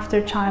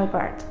after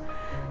childbirth.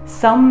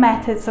 Some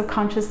methods of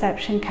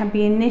contraception can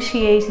be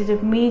initiated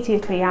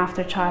immediately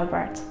after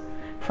childbirth.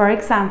 For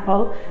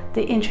example,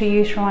 the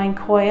intrauterine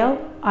coil,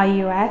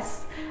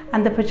 IUS,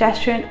 and the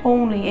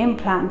progesterone-only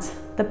implant,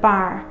 the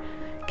bar,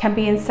 can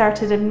be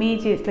inserted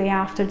immediately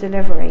after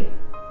delivery.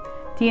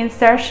 The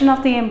insertion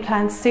of the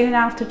implant soon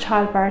after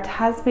childbirth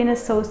has been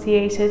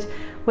associated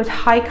with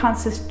high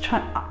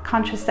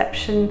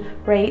contraception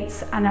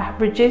rates and a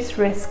reduced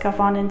risk of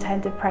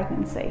unintended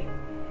pregnancy.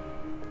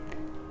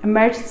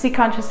 Emergency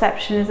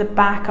contraception is a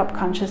backup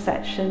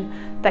contraception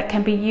that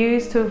can be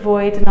used to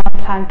avoid an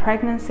unplanned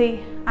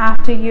pregnancy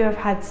after you have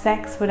had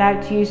sex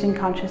without using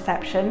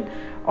contraception,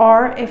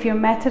 or if your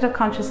method of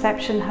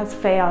contraception has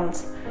failed,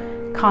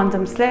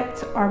 condom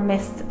slipped, or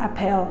missed a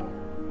pill.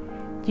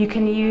 You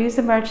can use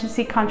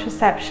emergency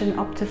contraception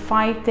up to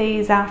 5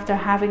 days after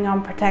having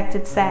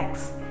unprotected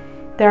sex.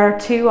 There are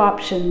two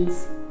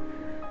options: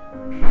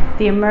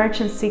 the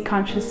emergency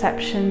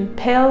contraception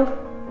pill,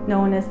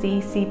 known as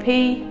the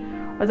ECP,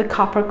 or the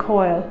copper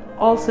coil,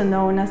 also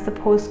known as the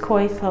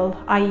postcoital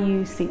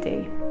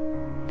IUCD.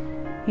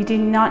 You do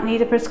not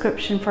need a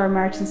prescription for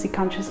emergency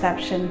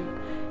contraception.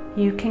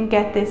 You can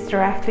get this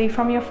directly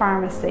from your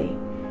pharmacy.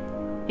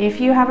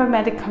 If you have a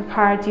medical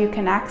card, you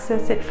can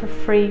access it for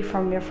free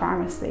from your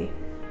pharmacy.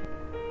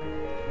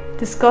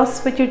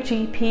 Discuss with your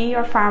GP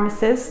or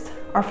pharmacist,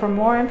 or for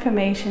more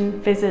information,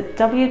 visit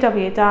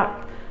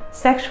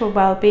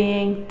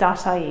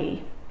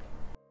www.sexualwellbeing.ie.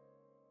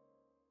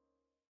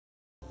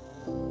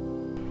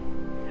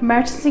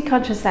 Emergency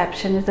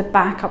contraception is a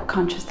backup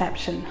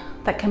contraception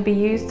that can be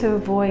used to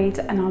avoid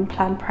an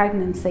unplanned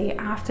pregnancy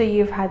after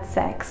you've had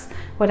sex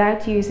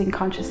without using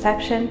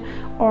contraception,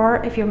 or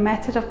if your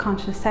method of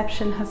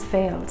contraception has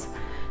failed,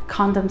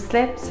 condom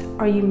slipped,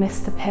 or you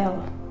missed a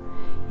pill.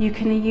 You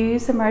can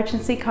use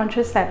emergency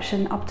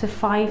contraception up to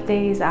 5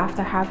 days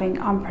after having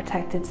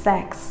unprotected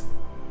sex.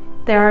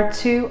 There are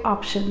two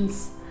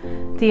options: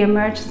 the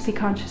emergency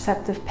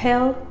contraceptive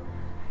pill,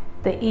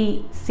 the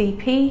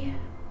ECP,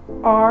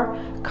 or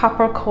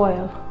copper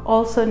coil,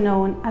 also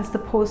known as the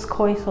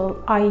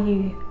postcoital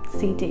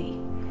IUCD.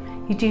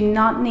 You do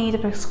not need a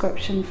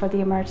prescription for the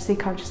emergency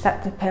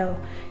contraceptive pill.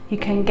 You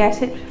can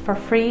get it for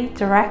free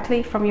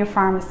directly from your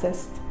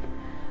pharmacist.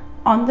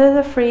 Under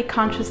the free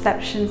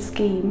contraception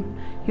scheme,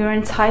 you're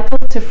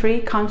entitled to free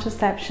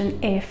contraception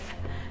if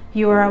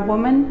you are a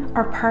woman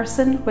or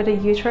person with a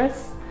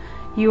uterus,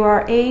 you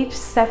are aged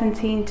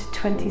 17 to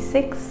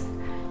 26,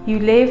 you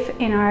live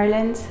in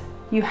Ireland,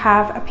 you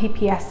have a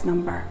PPS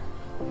number.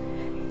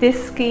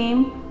 This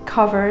scheme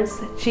covers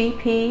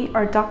GP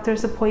or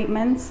doctor's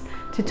appointments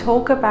to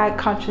talk about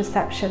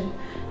contraception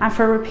and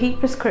for repeat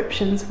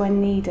prescriptions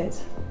when needed.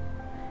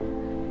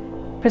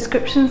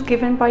 Prescriptions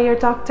given by your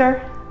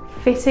doctor,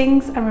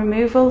 fittings and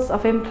removals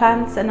of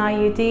implants and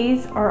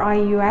IUDs or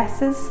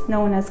IUSs,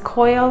 known as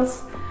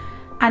coils,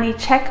 any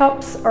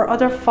checkups or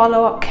other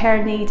follow-up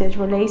care needed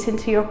relating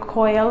to your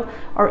coil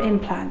or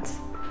implant,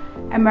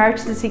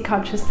 emergency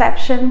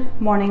contraception,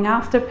 morning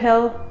after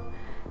pill.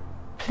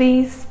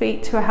 Please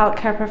speak to a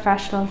healthcare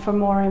professional for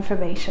more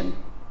information.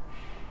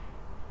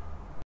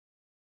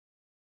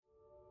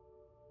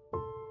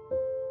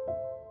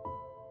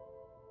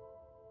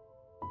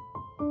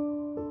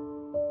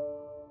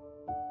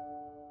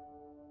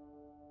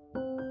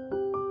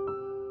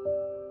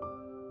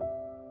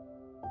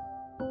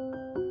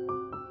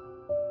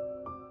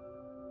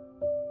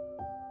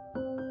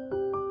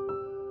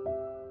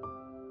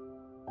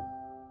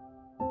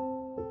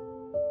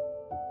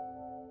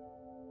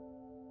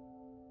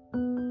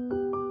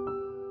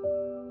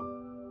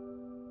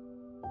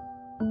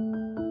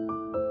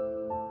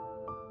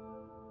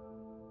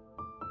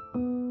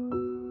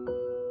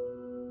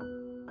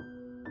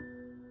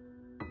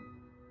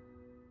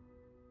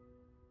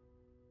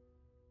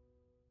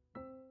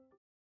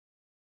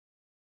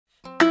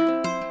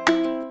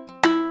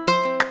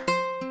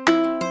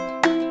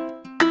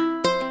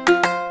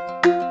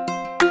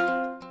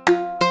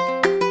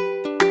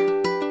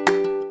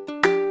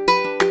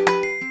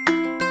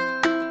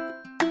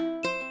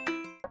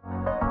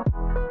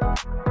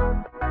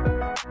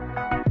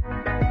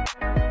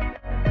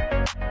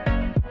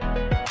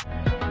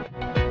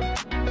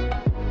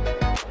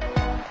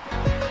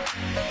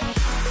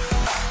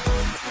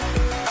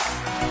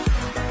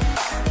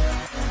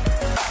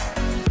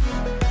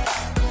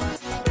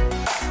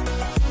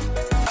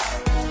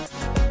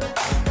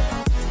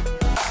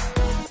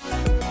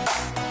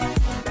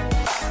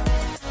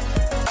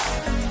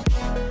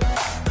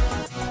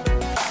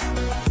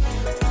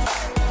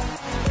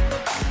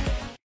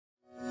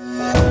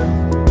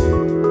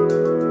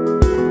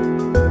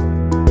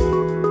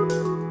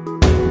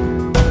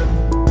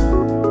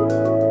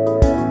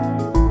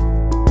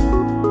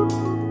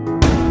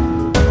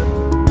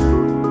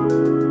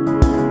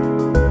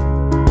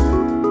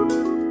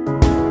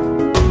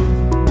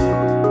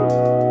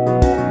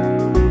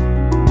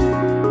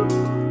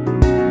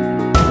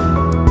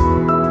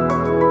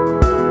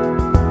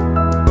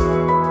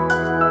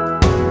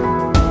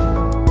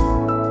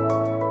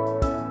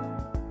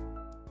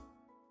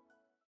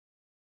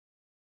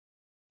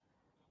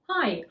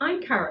 Hi,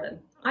 I'm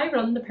Carolyn. I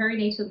run the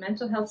perinatal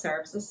mental health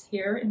services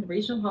here in the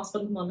Regional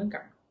Hospital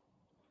Mullingar.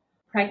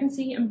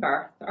 pregnancy and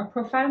birth are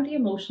profoundly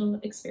emotional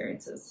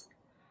experiences.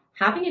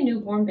 Having a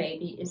newborn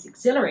baby is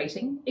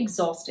exhilarating,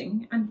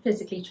 exhausting, and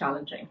physically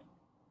challenging.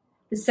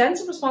 The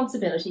sense of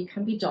responsibility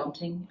can be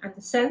daunting, and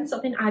the sense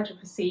of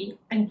inadequacy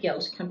and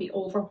guilt can be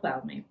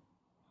overwhelming.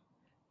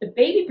 The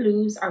baby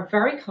blues are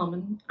very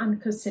common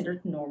and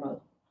considered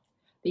normal.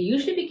 They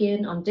usually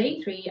begin on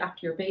day 3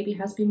 after your baby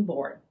has been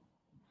born.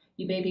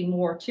 You may be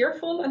more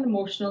tearful and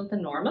emotional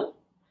than normal.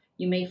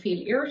 You may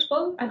feel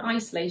irritable and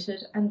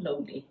isolated and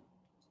lonely.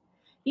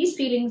 These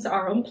feelings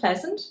are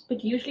unpleasant,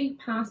 but usually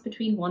pass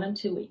between 1 and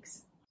 2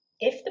 weeks.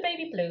 If the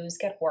baby blues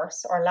get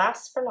worse or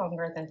last for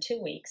longer than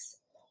 2 weeks,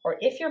 or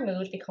if your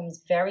mood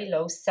becomes very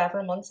low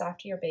several months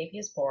after your baby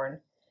is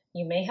born,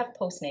 you may have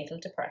postnatal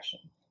depression.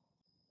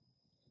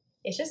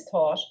 It is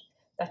thought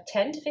that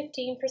 10 to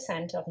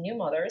 15% of new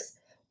mothers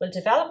will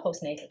develop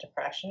postnatal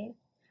depression,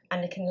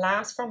 and it can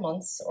last for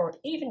months or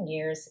even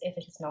years if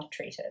it is not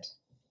treated.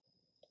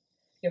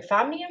 Your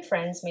family and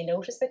friends may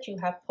notice that you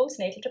have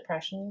postnatal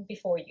depression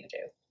before you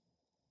do.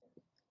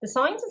 The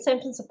signs and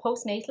symptoms of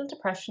postnatal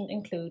depression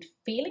include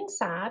feeling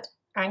sad,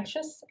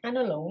 anxious, and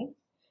alone.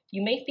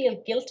 You may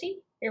feel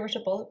guilty,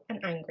 irritable,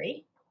 and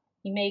angry.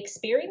 You may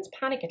experience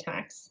panic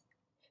attacks.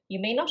 You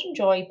may not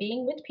enjoy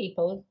being with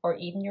people or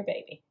even your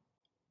baby.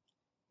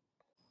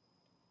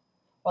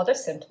 Other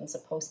symptoms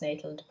of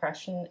postnatal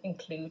depression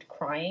include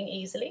crying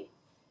easily,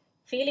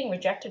 feeling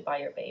rejected by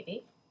your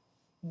baby,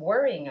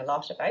 worrying a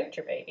lot about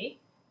your baby,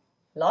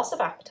 loss of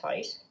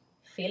appetite,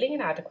 feeling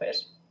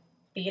inadequate,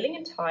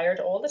 feeling tired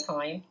all the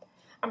time,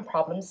 and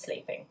problems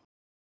sleeping.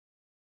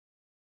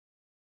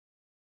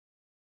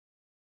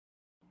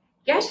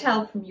 Get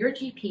help from your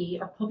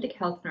GP or public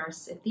health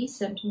nurse if these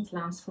symptoms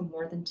last for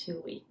more than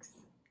 2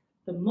 weeks.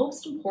 The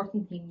most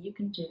important thing you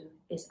can do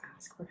is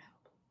ask for help.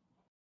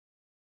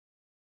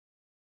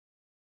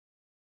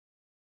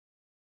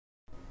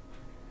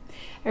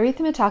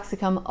 Erythema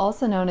toxicum,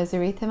 also known as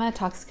erythema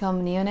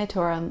toxicum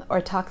neonatorum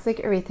or toxic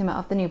erythema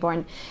of the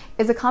newborn,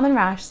 is a common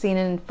rash seen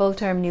in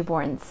full-term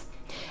newborns.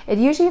 It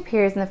usually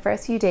appears in the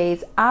first few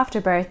days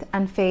after birth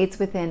and fades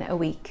within a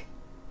week.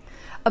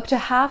 Up to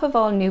half of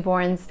all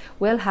newborns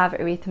will have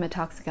erythema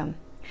toxicum.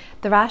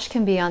 The rash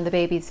can be on the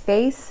baby's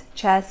face,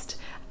 chest,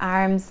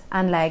 arms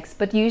and legs,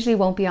 but usually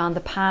won't be on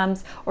the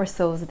palms or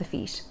soles of the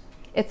feet.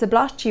 It's a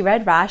blotchy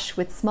red rash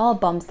with small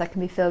bumps that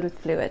can be filled with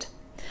fluid.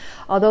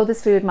 Although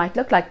this fluid might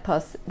look like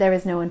pus, there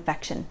is no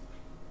infection.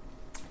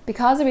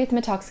 Because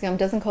erythema toxicum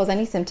doesn't cause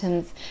any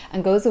symptoms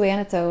and goes away on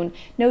its own,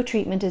 no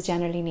treatment is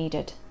generally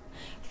needed.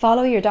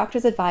 Follow your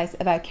doctor's advice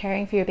about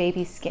caring for your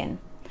baby's skin.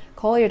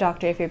 Call your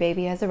doctor if your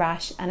baby has a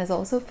rash and is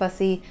also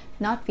fussy,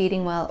 not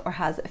feeding well, or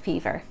has a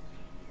fever.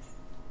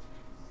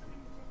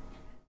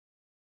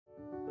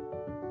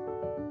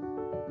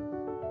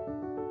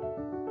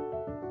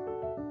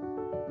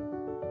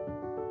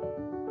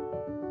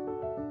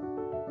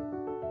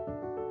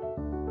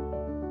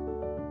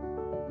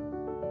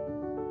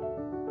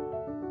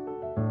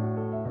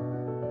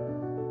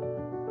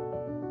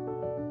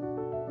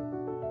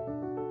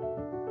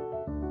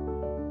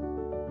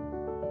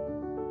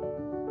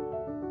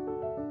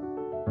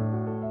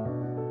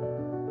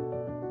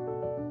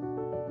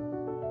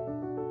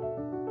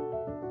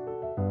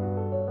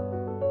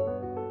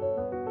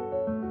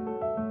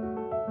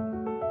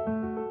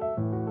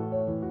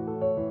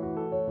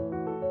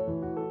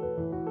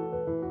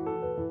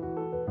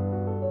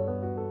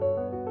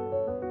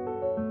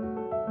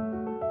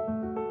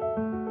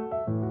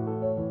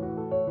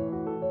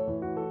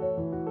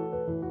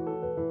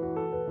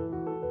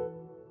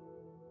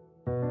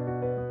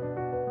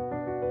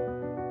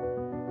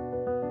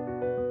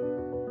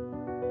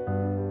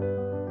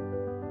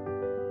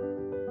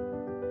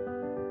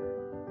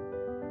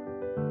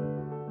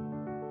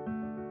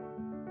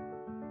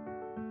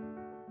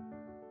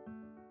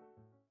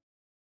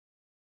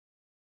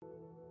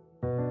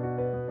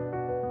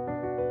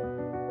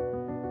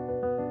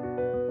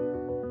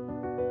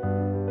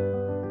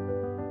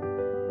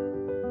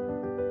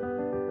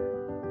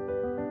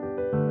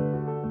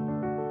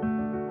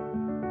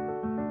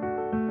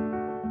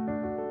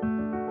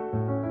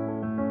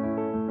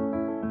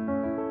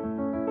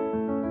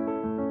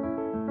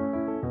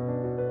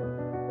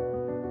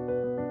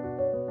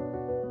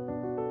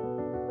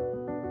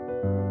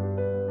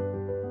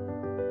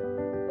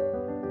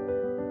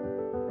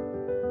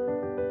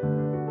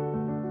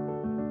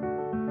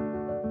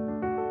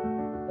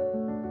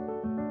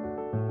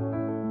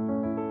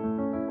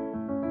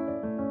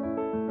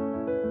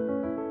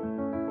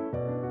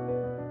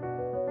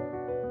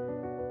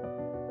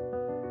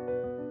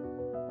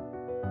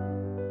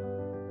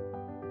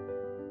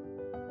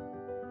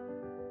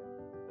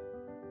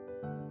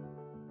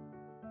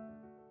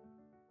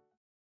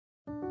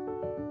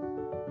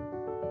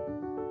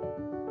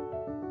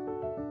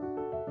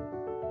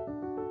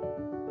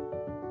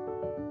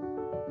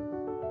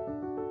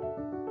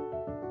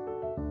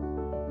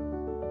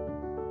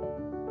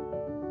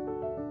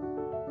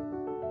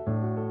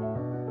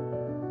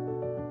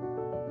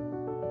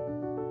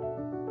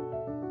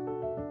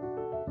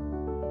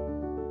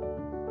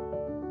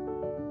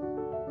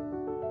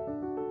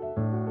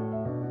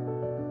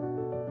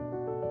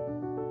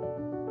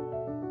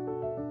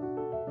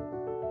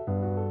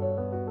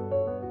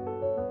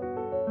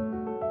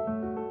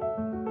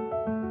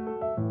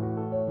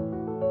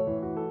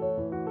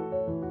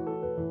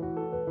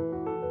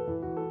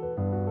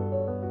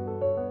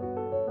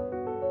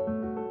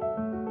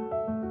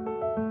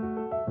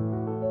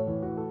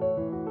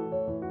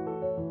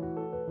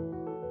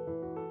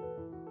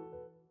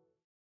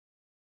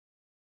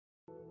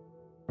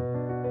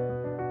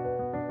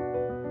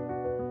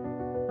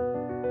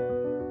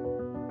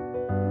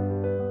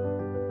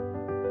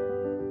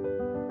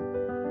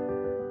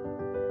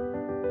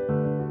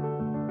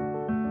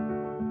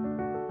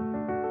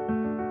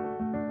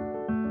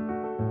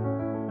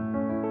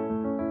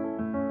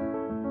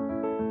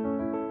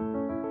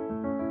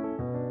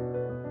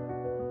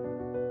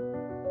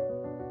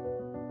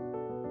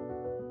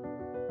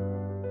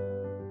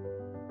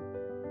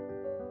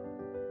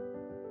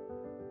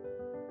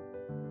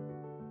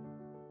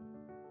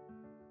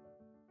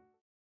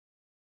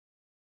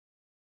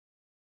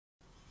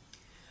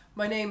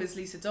 My name is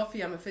Lisa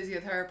Duffy. I'm a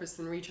physiotherapist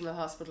in Regional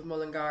Hospital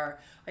Mullingar.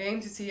 I aim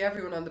to see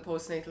everyone on the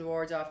postnatal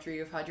ward after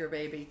you've had your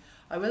baby.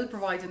 I will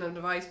provide an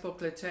advice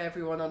booklet to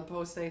everyone on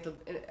postnatal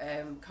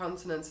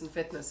continence and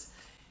fitness.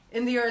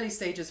 In the early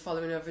stages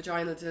following a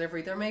vaginal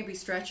delivery, there may be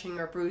stretching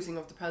or bruising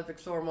of the pelvic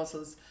floor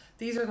muscles.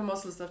 These are the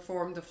muscles that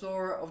form the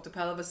floor of the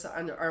pelvis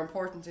and are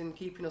important in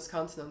keeping us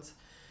continent.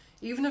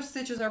 Even if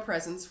stitches are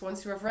present,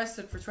 once you have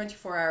rested for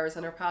 24 hours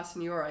and are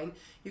passing urine,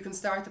 you can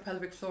start the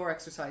pelvic floor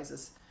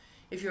exercises.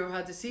 If you have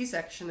had a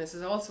C-section, it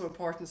is also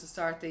important to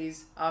start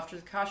these after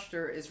the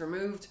catheter is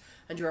removed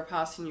and you are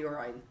passing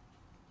urine.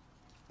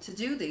 To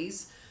do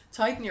these,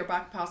 tighten your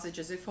back passage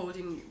as if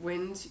holding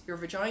wind, your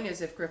vagina as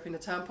if gripping a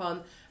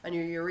tampon, and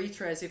your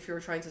urethra as if you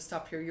were trying to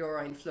stop your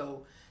urine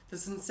flow. The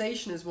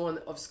sensation is one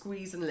of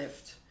squeeze and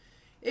lift.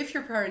 If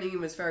your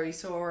perineum is very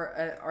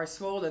sore or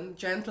swollen,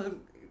 gentle,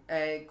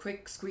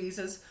 quick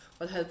squeezes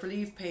will help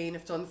relieve pain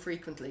if done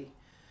frequently.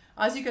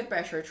 As you get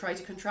better, try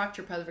to contract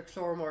your pelvic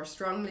floor more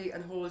strongly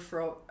and hold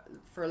for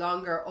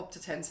longer, up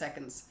to 10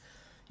 seconds.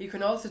 You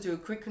can also do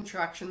quick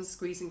contractions,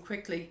 squeezing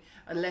quickly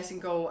and letting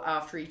go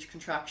after each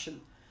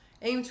contraction.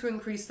 Aim to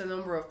increase the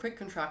number of quick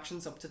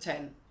contractions up to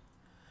 10.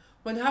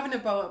 When having a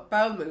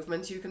bowel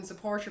movement, you can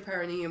support your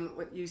perineum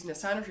with using a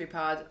sanitary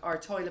pad or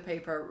toilet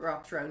paper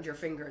wrapped around your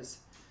fingers.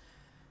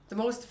 The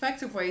most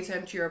effective way to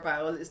empty your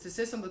bowel is to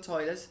sit on the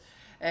toilet,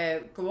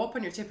 go up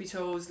on your tippy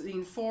toes,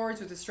 lean forwards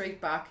with a straight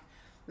back,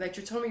 let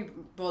your tummy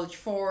bulge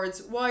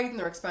forwards,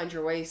 widen or expand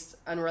your waist,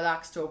 and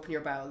relax to open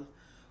your bowel.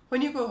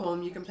 When you go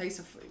home, you can place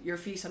your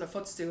feet on a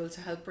footstool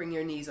to help bring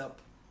your knees up.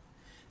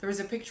 There is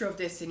a picture of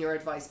this in your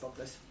advice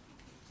booklet.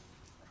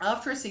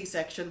 After a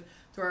C-section,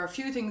 there are a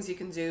few things you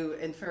can do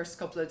in the first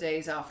couple of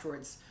days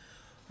afterwards.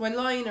 When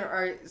lying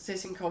or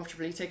sitting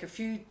comfortably, take a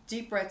few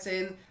deep breaths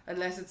in and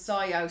let it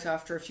sigh out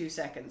after a few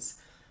seconds.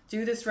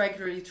 Do this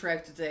regularly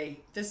throughout the day.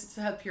 This is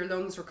to help your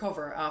lungs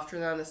recover after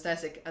an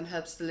anaesthetic and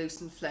helps to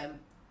loosen phlegm.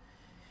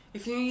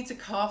 If you need to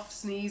cough,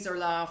 sneeze or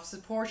laugh,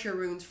 support your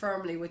wound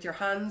firmly with your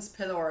hands,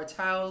 pillow or a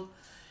towel.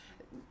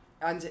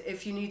 And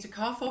if you need to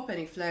cough up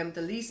any phlegm,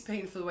 the least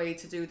painful way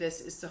to do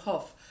this is to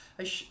huff,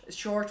 a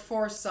short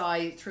forced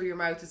sigh through your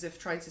mouth as if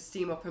trying to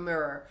steam up a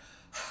mirror.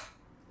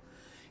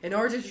 In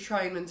order to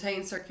try and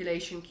maintain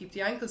circulation, keep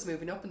the ankles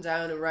moving up and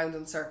down and round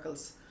in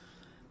circles.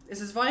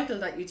 It is vital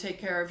that you take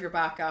care of your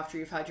back after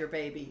you've had your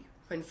baby.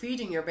 When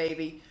feeding your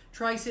baby,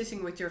 try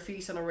sitting with your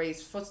feet on a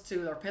raised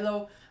footstool or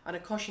pillow and a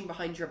cushion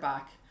behind your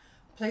back.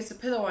 Place a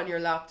pillow on your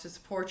lap to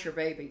support your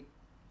baby.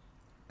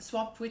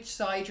 Swap which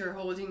side you're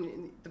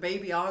holding the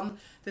baby on.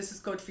 This is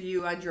good for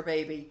you and your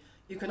baby.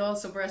 You can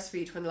also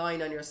breastfeed when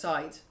lying on your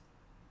side.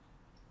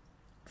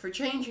 For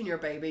changing your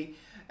baby's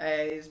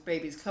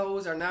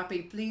clothes or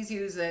nappy, please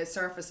use a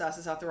surface that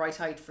is at the right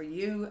height for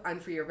you and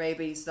for your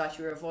baby so that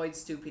you avoid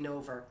stooping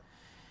over.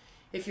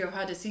 If you have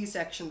had a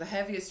C-section, the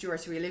heaviest you are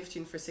to be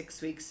lifting for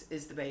 6 weeks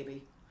is the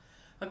baby.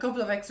 A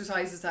couple of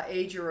exercises that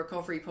aid your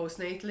recovery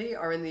postnatally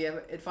are in the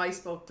advice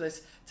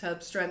booklet to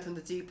help strengthen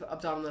the deep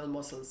abdominal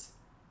muscles.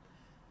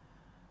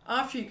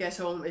 After you get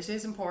home, it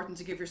is important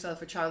to give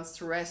yourself a chance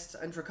to rest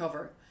and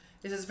recover.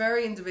 It is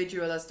very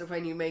individual as to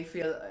when you may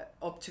feel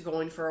up to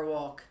going for a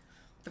walk.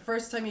 The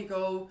first time you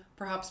go,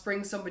 perhaps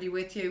bring somebody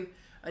with you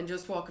and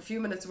just walk a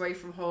few minutes away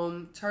from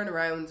home, turn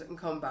around and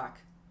come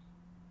back.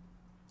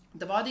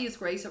 The body is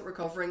great at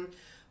recovering,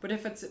 but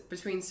if it's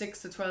between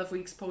 6 to 12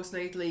 weeks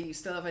postnatally, you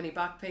still have any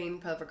back pain,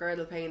 pelvic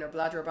girdle pain or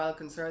bladder or bowel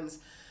concerns,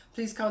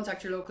 please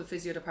contact your local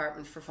physio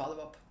department for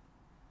follow-up.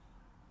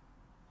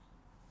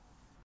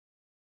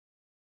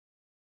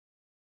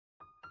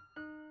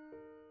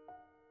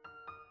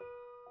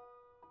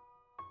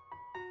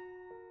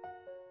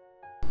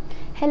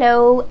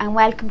 Hello and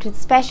welcome to the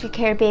Special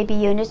Care Baby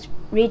Unit,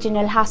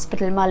 Regional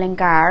Hospital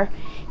Mullingar.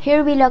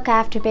 Here we look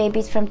after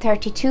babies from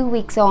 32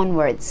 weeks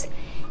onwards.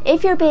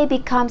 If your baby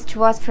comes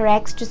to us for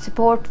extra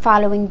support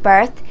following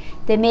birth,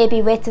 they may be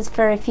with us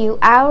for a few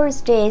hours,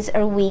 days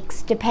or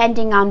weeks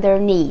depending on their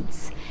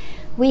needs.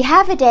 We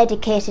have a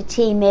dedicated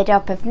team made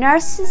up of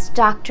nurses,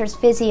 doctors,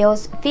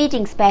 physios,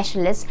 feeding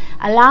specialists,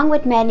 along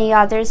with many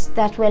others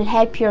that will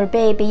help your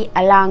baby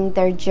along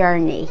their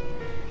journey.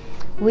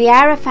 We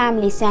are a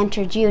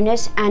family-centred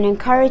unit and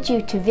encourage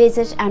you to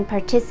visit and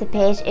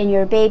participate in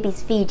your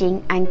baby's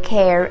feeding and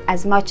care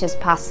as much as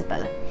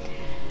possible.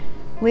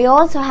 We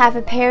also have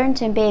a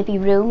parent and baby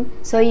room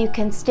so you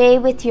can stay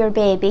with your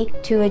baby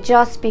to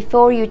adjust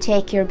before you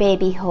take your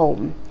baby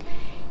home.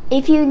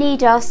 If you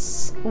need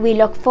us, we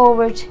look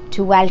forward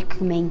to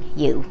welcoming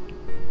you.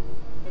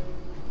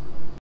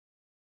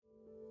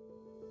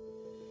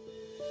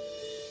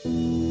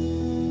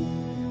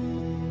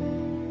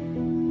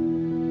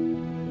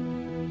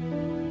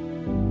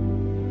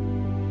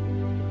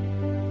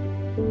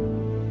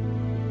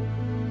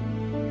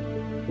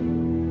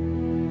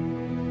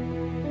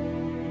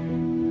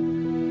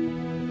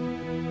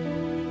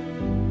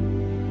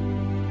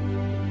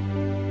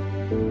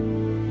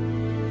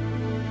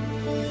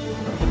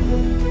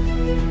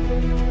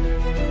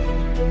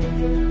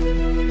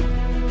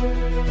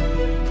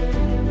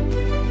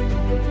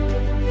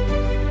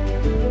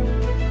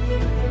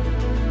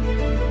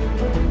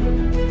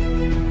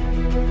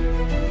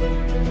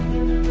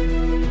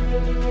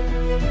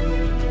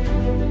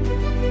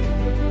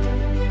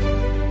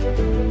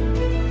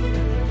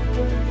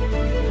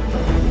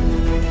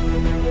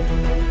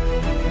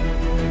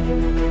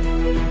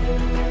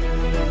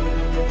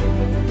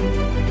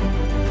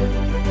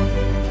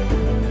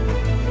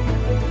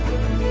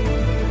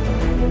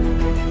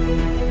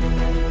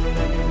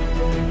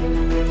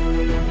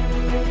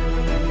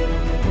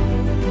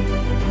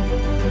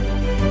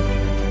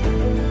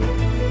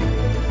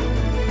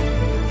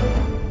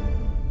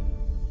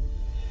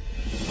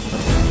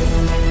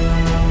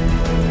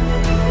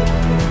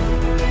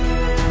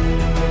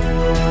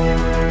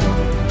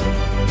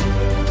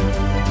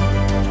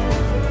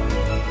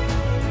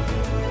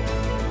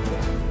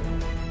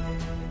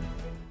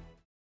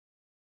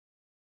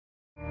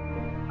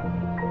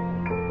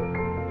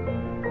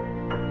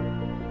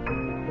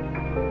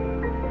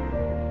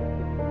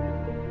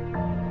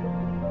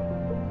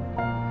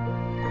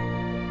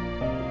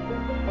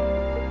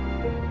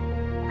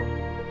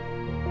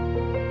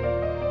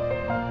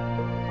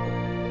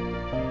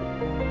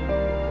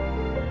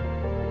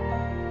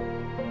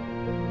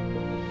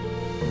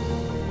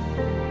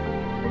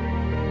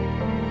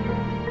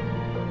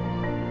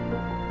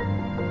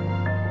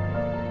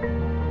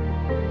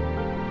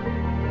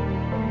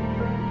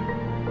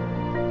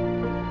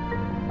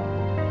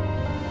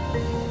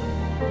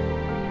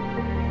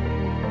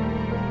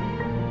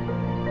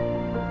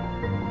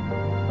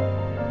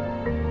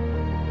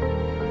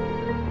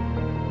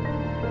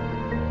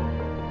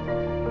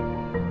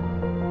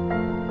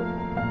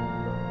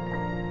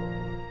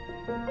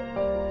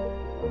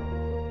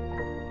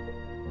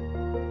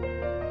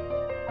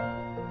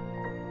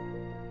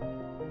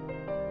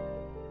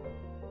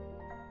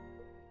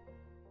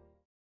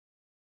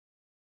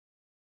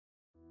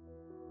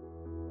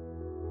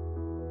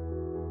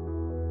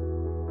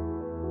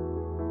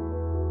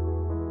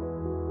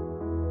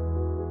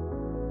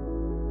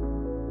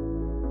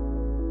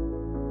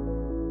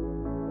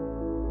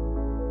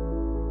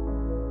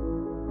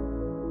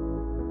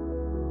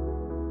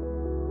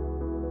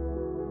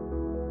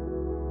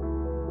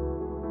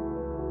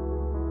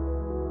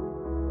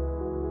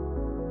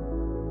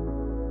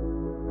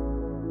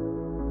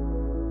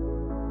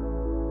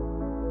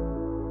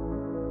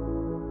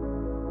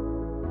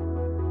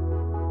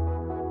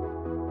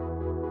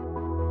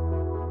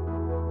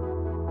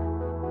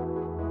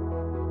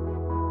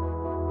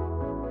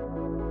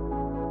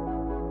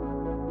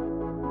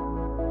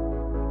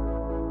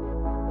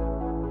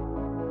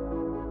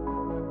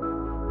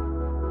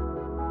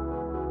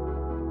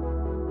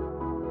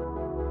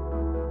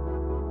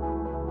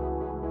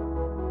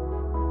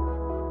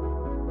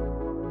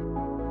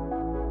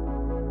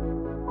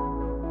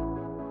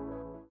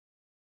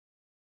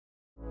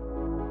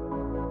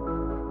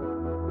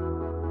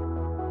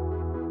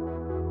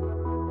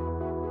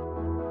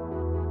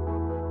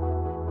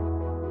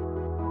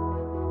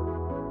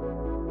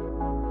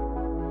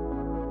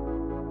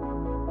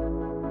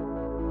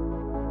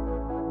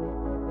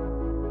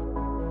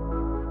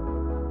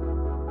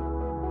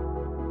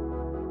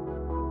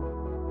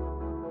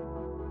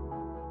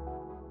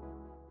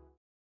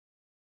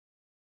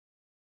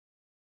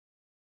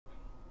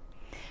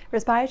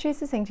 Respiratory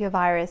syncytial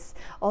virus,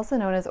 also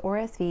known as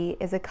RSV,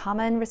 is a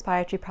common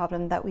respiratory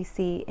problem that we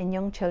see in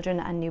young children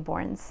and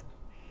newborns.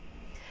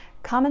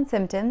 Common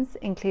symptoms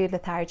include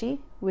lethargy,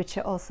 which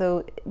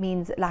also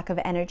means lack of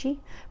energy,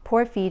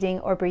 poor feeding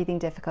or breathing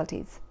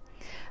difficulties.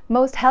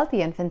 Most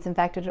healthy infants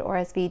infected with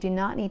RSV do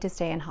not need to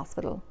stay in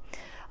hospital,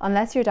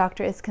 unless your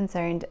doctor is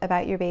concerned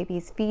about your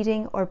baby's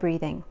feeding or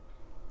breathing.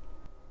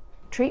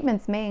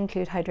 Treatments may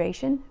include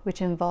hydration,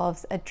 which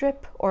involves a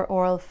drip or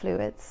oral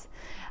fluids,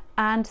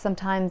 and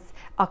sometimes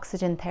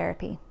oxygen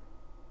therapy.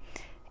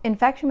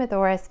 Infection with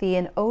RSV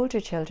in older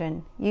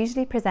children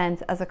usually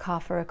presents as a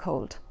cough or a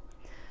cold.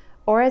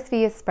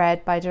 RSV is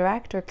spread by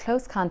direct or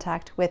close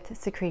contact with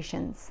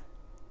secretions.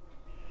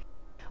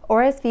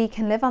 RSV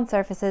can live on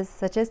surfaces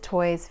such as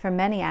toys for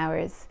many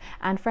hours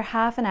and for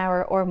half an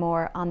hour or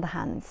more on the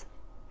hands.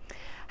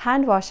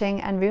 Hand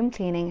washing and room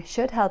cleaning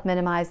should help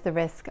minimize the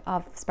risk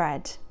of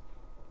spread.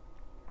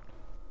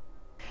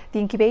 The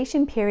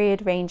incubation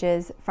period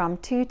ranges from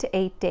 2 to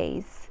 8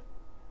 days.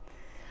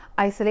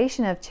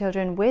 Isolation of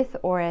children with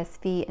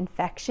RSV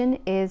infection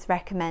is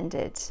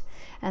recommended,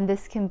 and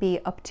this can be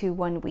up to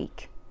 1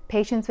 week.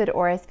 Patients with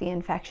RSV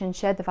infection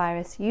shed the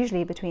virus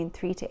usually between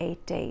 3 to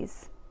 8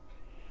 days.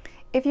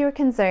 If you're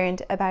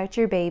concerned about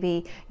your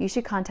baby, you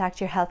should contact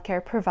your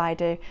healthcare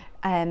provider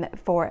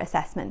for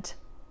assessment.